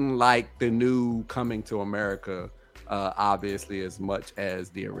didn't like the new Coming to America obviously as much as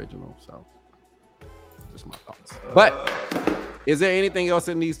the original. So just my thoughts. But is there anything else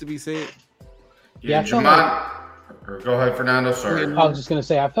that needs to be said? Yeah, or go ahead, Fernando. Sorry. I was just gonna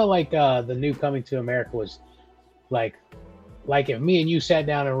say I felt like the new Coming to America was like if me and you sat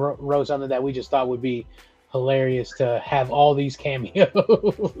down and wrote something that we just thought would be hilarious to have all these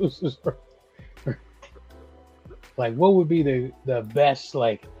cameos. Like, what would be the best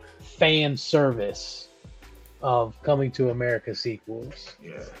like fan service of Coming to America sequels?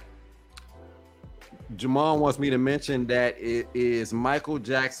 Yeah. Jamal wants me to mention that it is Michael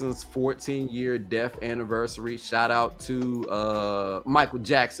Jackson's 14-year death anniversary. Shout out to Michael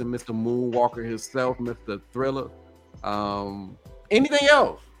Jackson, Mr. Moonwalker himself, Mr. Thriller. Anything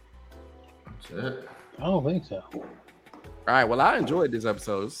else? That's it. I don't think so. All right. Well, I enjoyed this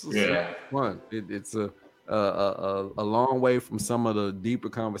episode. This is fun. It's a long way from some of the deeper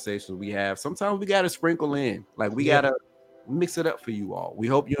conversations we have. Sometimes we got to sprinkle in, like we got to mix it up for you all. We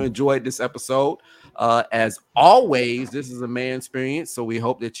hope you enjoyed this episode. As always, this is a man experience, so we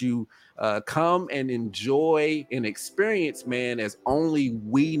hope that you come and enjoy and experience, man, as only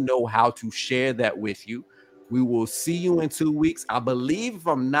we know how to share that with you. We will see you in 2 weeks. I believe, if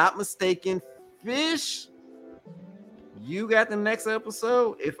I'm not mistaken, Fish, you got the next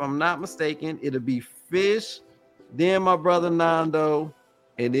episode. If I'm not mistaken, it'll be Fish, then my brother Nando,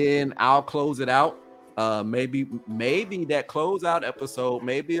 and then I'll close it out. Maybe that closeout episode,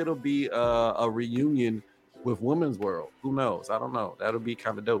 maybe it'll be a reunion with Women's World. Who knows? I don't know. That'll be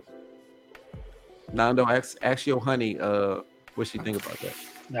kind of dope. Nando, ask your honey what she think about that.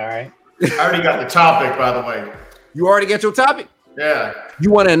 All right. I already got the topic, by the way. You already got your topic? Yeah. You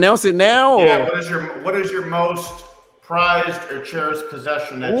want to announce it now? Or? Yeah. What is your most prized or cherished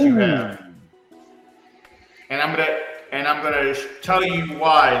possession that you have? And I'm gonna tell you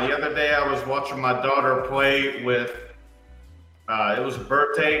why. The other day I was watching my daughter play with. It was a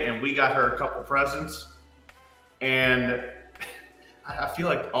birthday, and we got her a couple presents. And I feel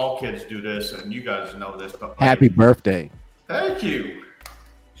like all kids do this, and you guys know this. But happy birthday! Thank you.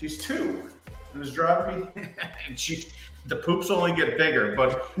 She's 2. It was driving me, and the poops only get bigger.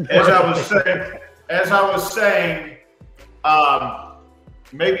 But as I was saying,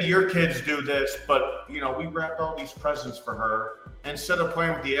 maybe your kids do this, but we wrapped all these presents for her. Instead of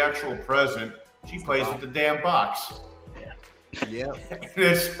playing with the actual present, she plays with the damn box. Yeah.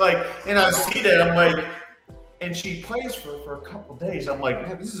 It's like, and I see that, I'm like, and she plays for a couple days. I'm like,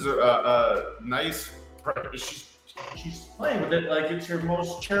 man, this is a nice. She's playing with it like it's her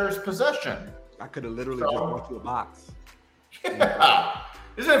most cherished possession. I could have literally just bought you a box. Yeah.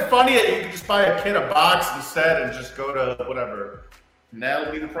 Isn't it funny that you can just buy a kid a box instead and just go to whatever? And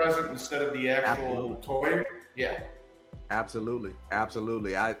that'll be the present instead of the actual toy. Yeah. Absolutely.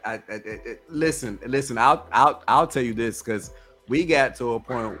 I listen. I'll tell you this, because we got to a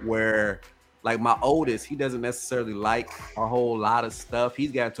point where, like, my oldest, he doesn't necessarily like a whole lot of stuff.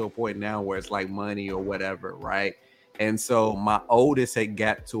 He's got to a point now where it's like money or whatever, right? And so my oldest had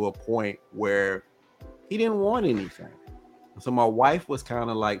got to a point where he didn't want anything. So my wife was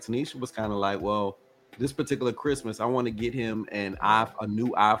kind of like, Tanisha was kind of like, well, this particular Christmas, I want to get him a new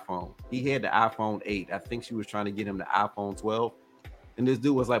iPhone. He had the iPhone 8. I think she was trying to get him the iPhone 12. And this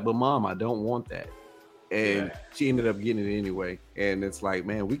dude was like, but Mom, I don't want that. And she ended up getting it anyway. And it's like,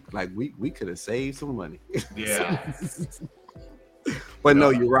 man, we could have saved some money. Yeah. But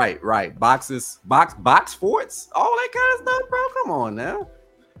no, you're right. Boxes, box forts, all that kind of stuff, bro. Come on now.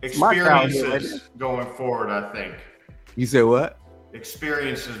 Experiences going forward, I think. You said what?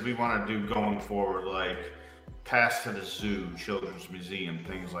 Experiences we want to do going forward, like Pass to the Zoo, Children's Museum,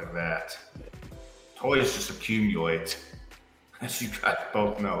 things like that. Toys just accumulate, as you guys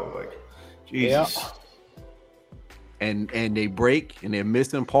both know. Like, Jesus. And they break and they're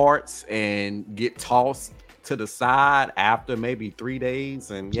missing parts and get tossed to the side after maybe 3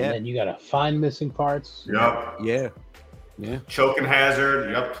 days. And And then you gotta find missing parts. Yep. yeah. Choking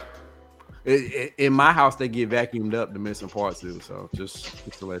hazard. Yep. In my house, they get vacuumed up, the missing parts too. So just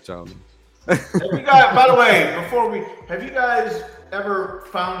to let y'all know. Have you guys, by the way, have you guys ever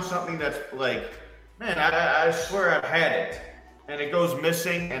found something that's like, man, I swear I've had it, and it goes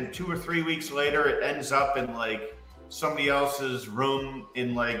missing, and 2 or 3 weeks later, it ends up in like somebody else's room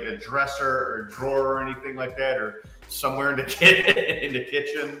in like a dresser or drawer or anything like that, or somewhere in the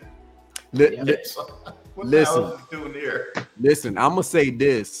kitchen. What the hell is it doing here? Listen, I'm gonna say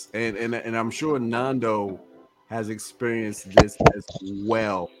this, and I'm sure Nando has experienced this as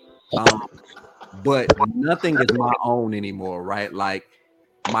well. But nothing is my own anymore, right? Like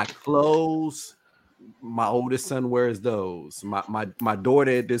my clothes, my oldest son wears those. My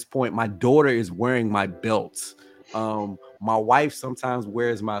daughter at this point, my daughter is wearing my belts. My wife sometimes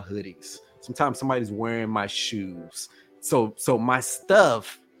wears my hoodies. Sometimes somebody's wearing my shoes. So my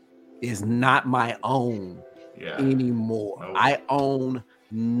stuff is not my own anymore. Nope. I own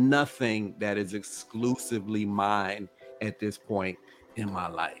nothing that is exclusively mine at this point in my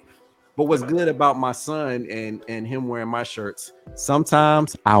life. But what's good about my son and him wearing my shirts,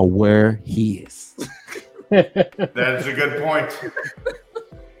 sometimes I'll wear his. That is a good point.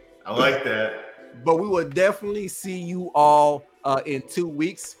 I like that. But we will definitely see you all in 2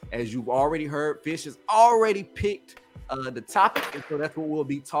 weeks. As you've already heard, Fish has already picked the topic, and so that's what we'll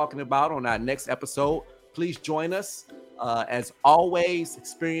be talking about on our next episode. Please join us. As always,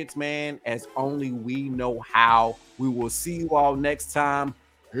 experience man as only we know how. We will see you all next time.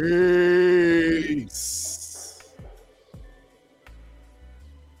 Peace.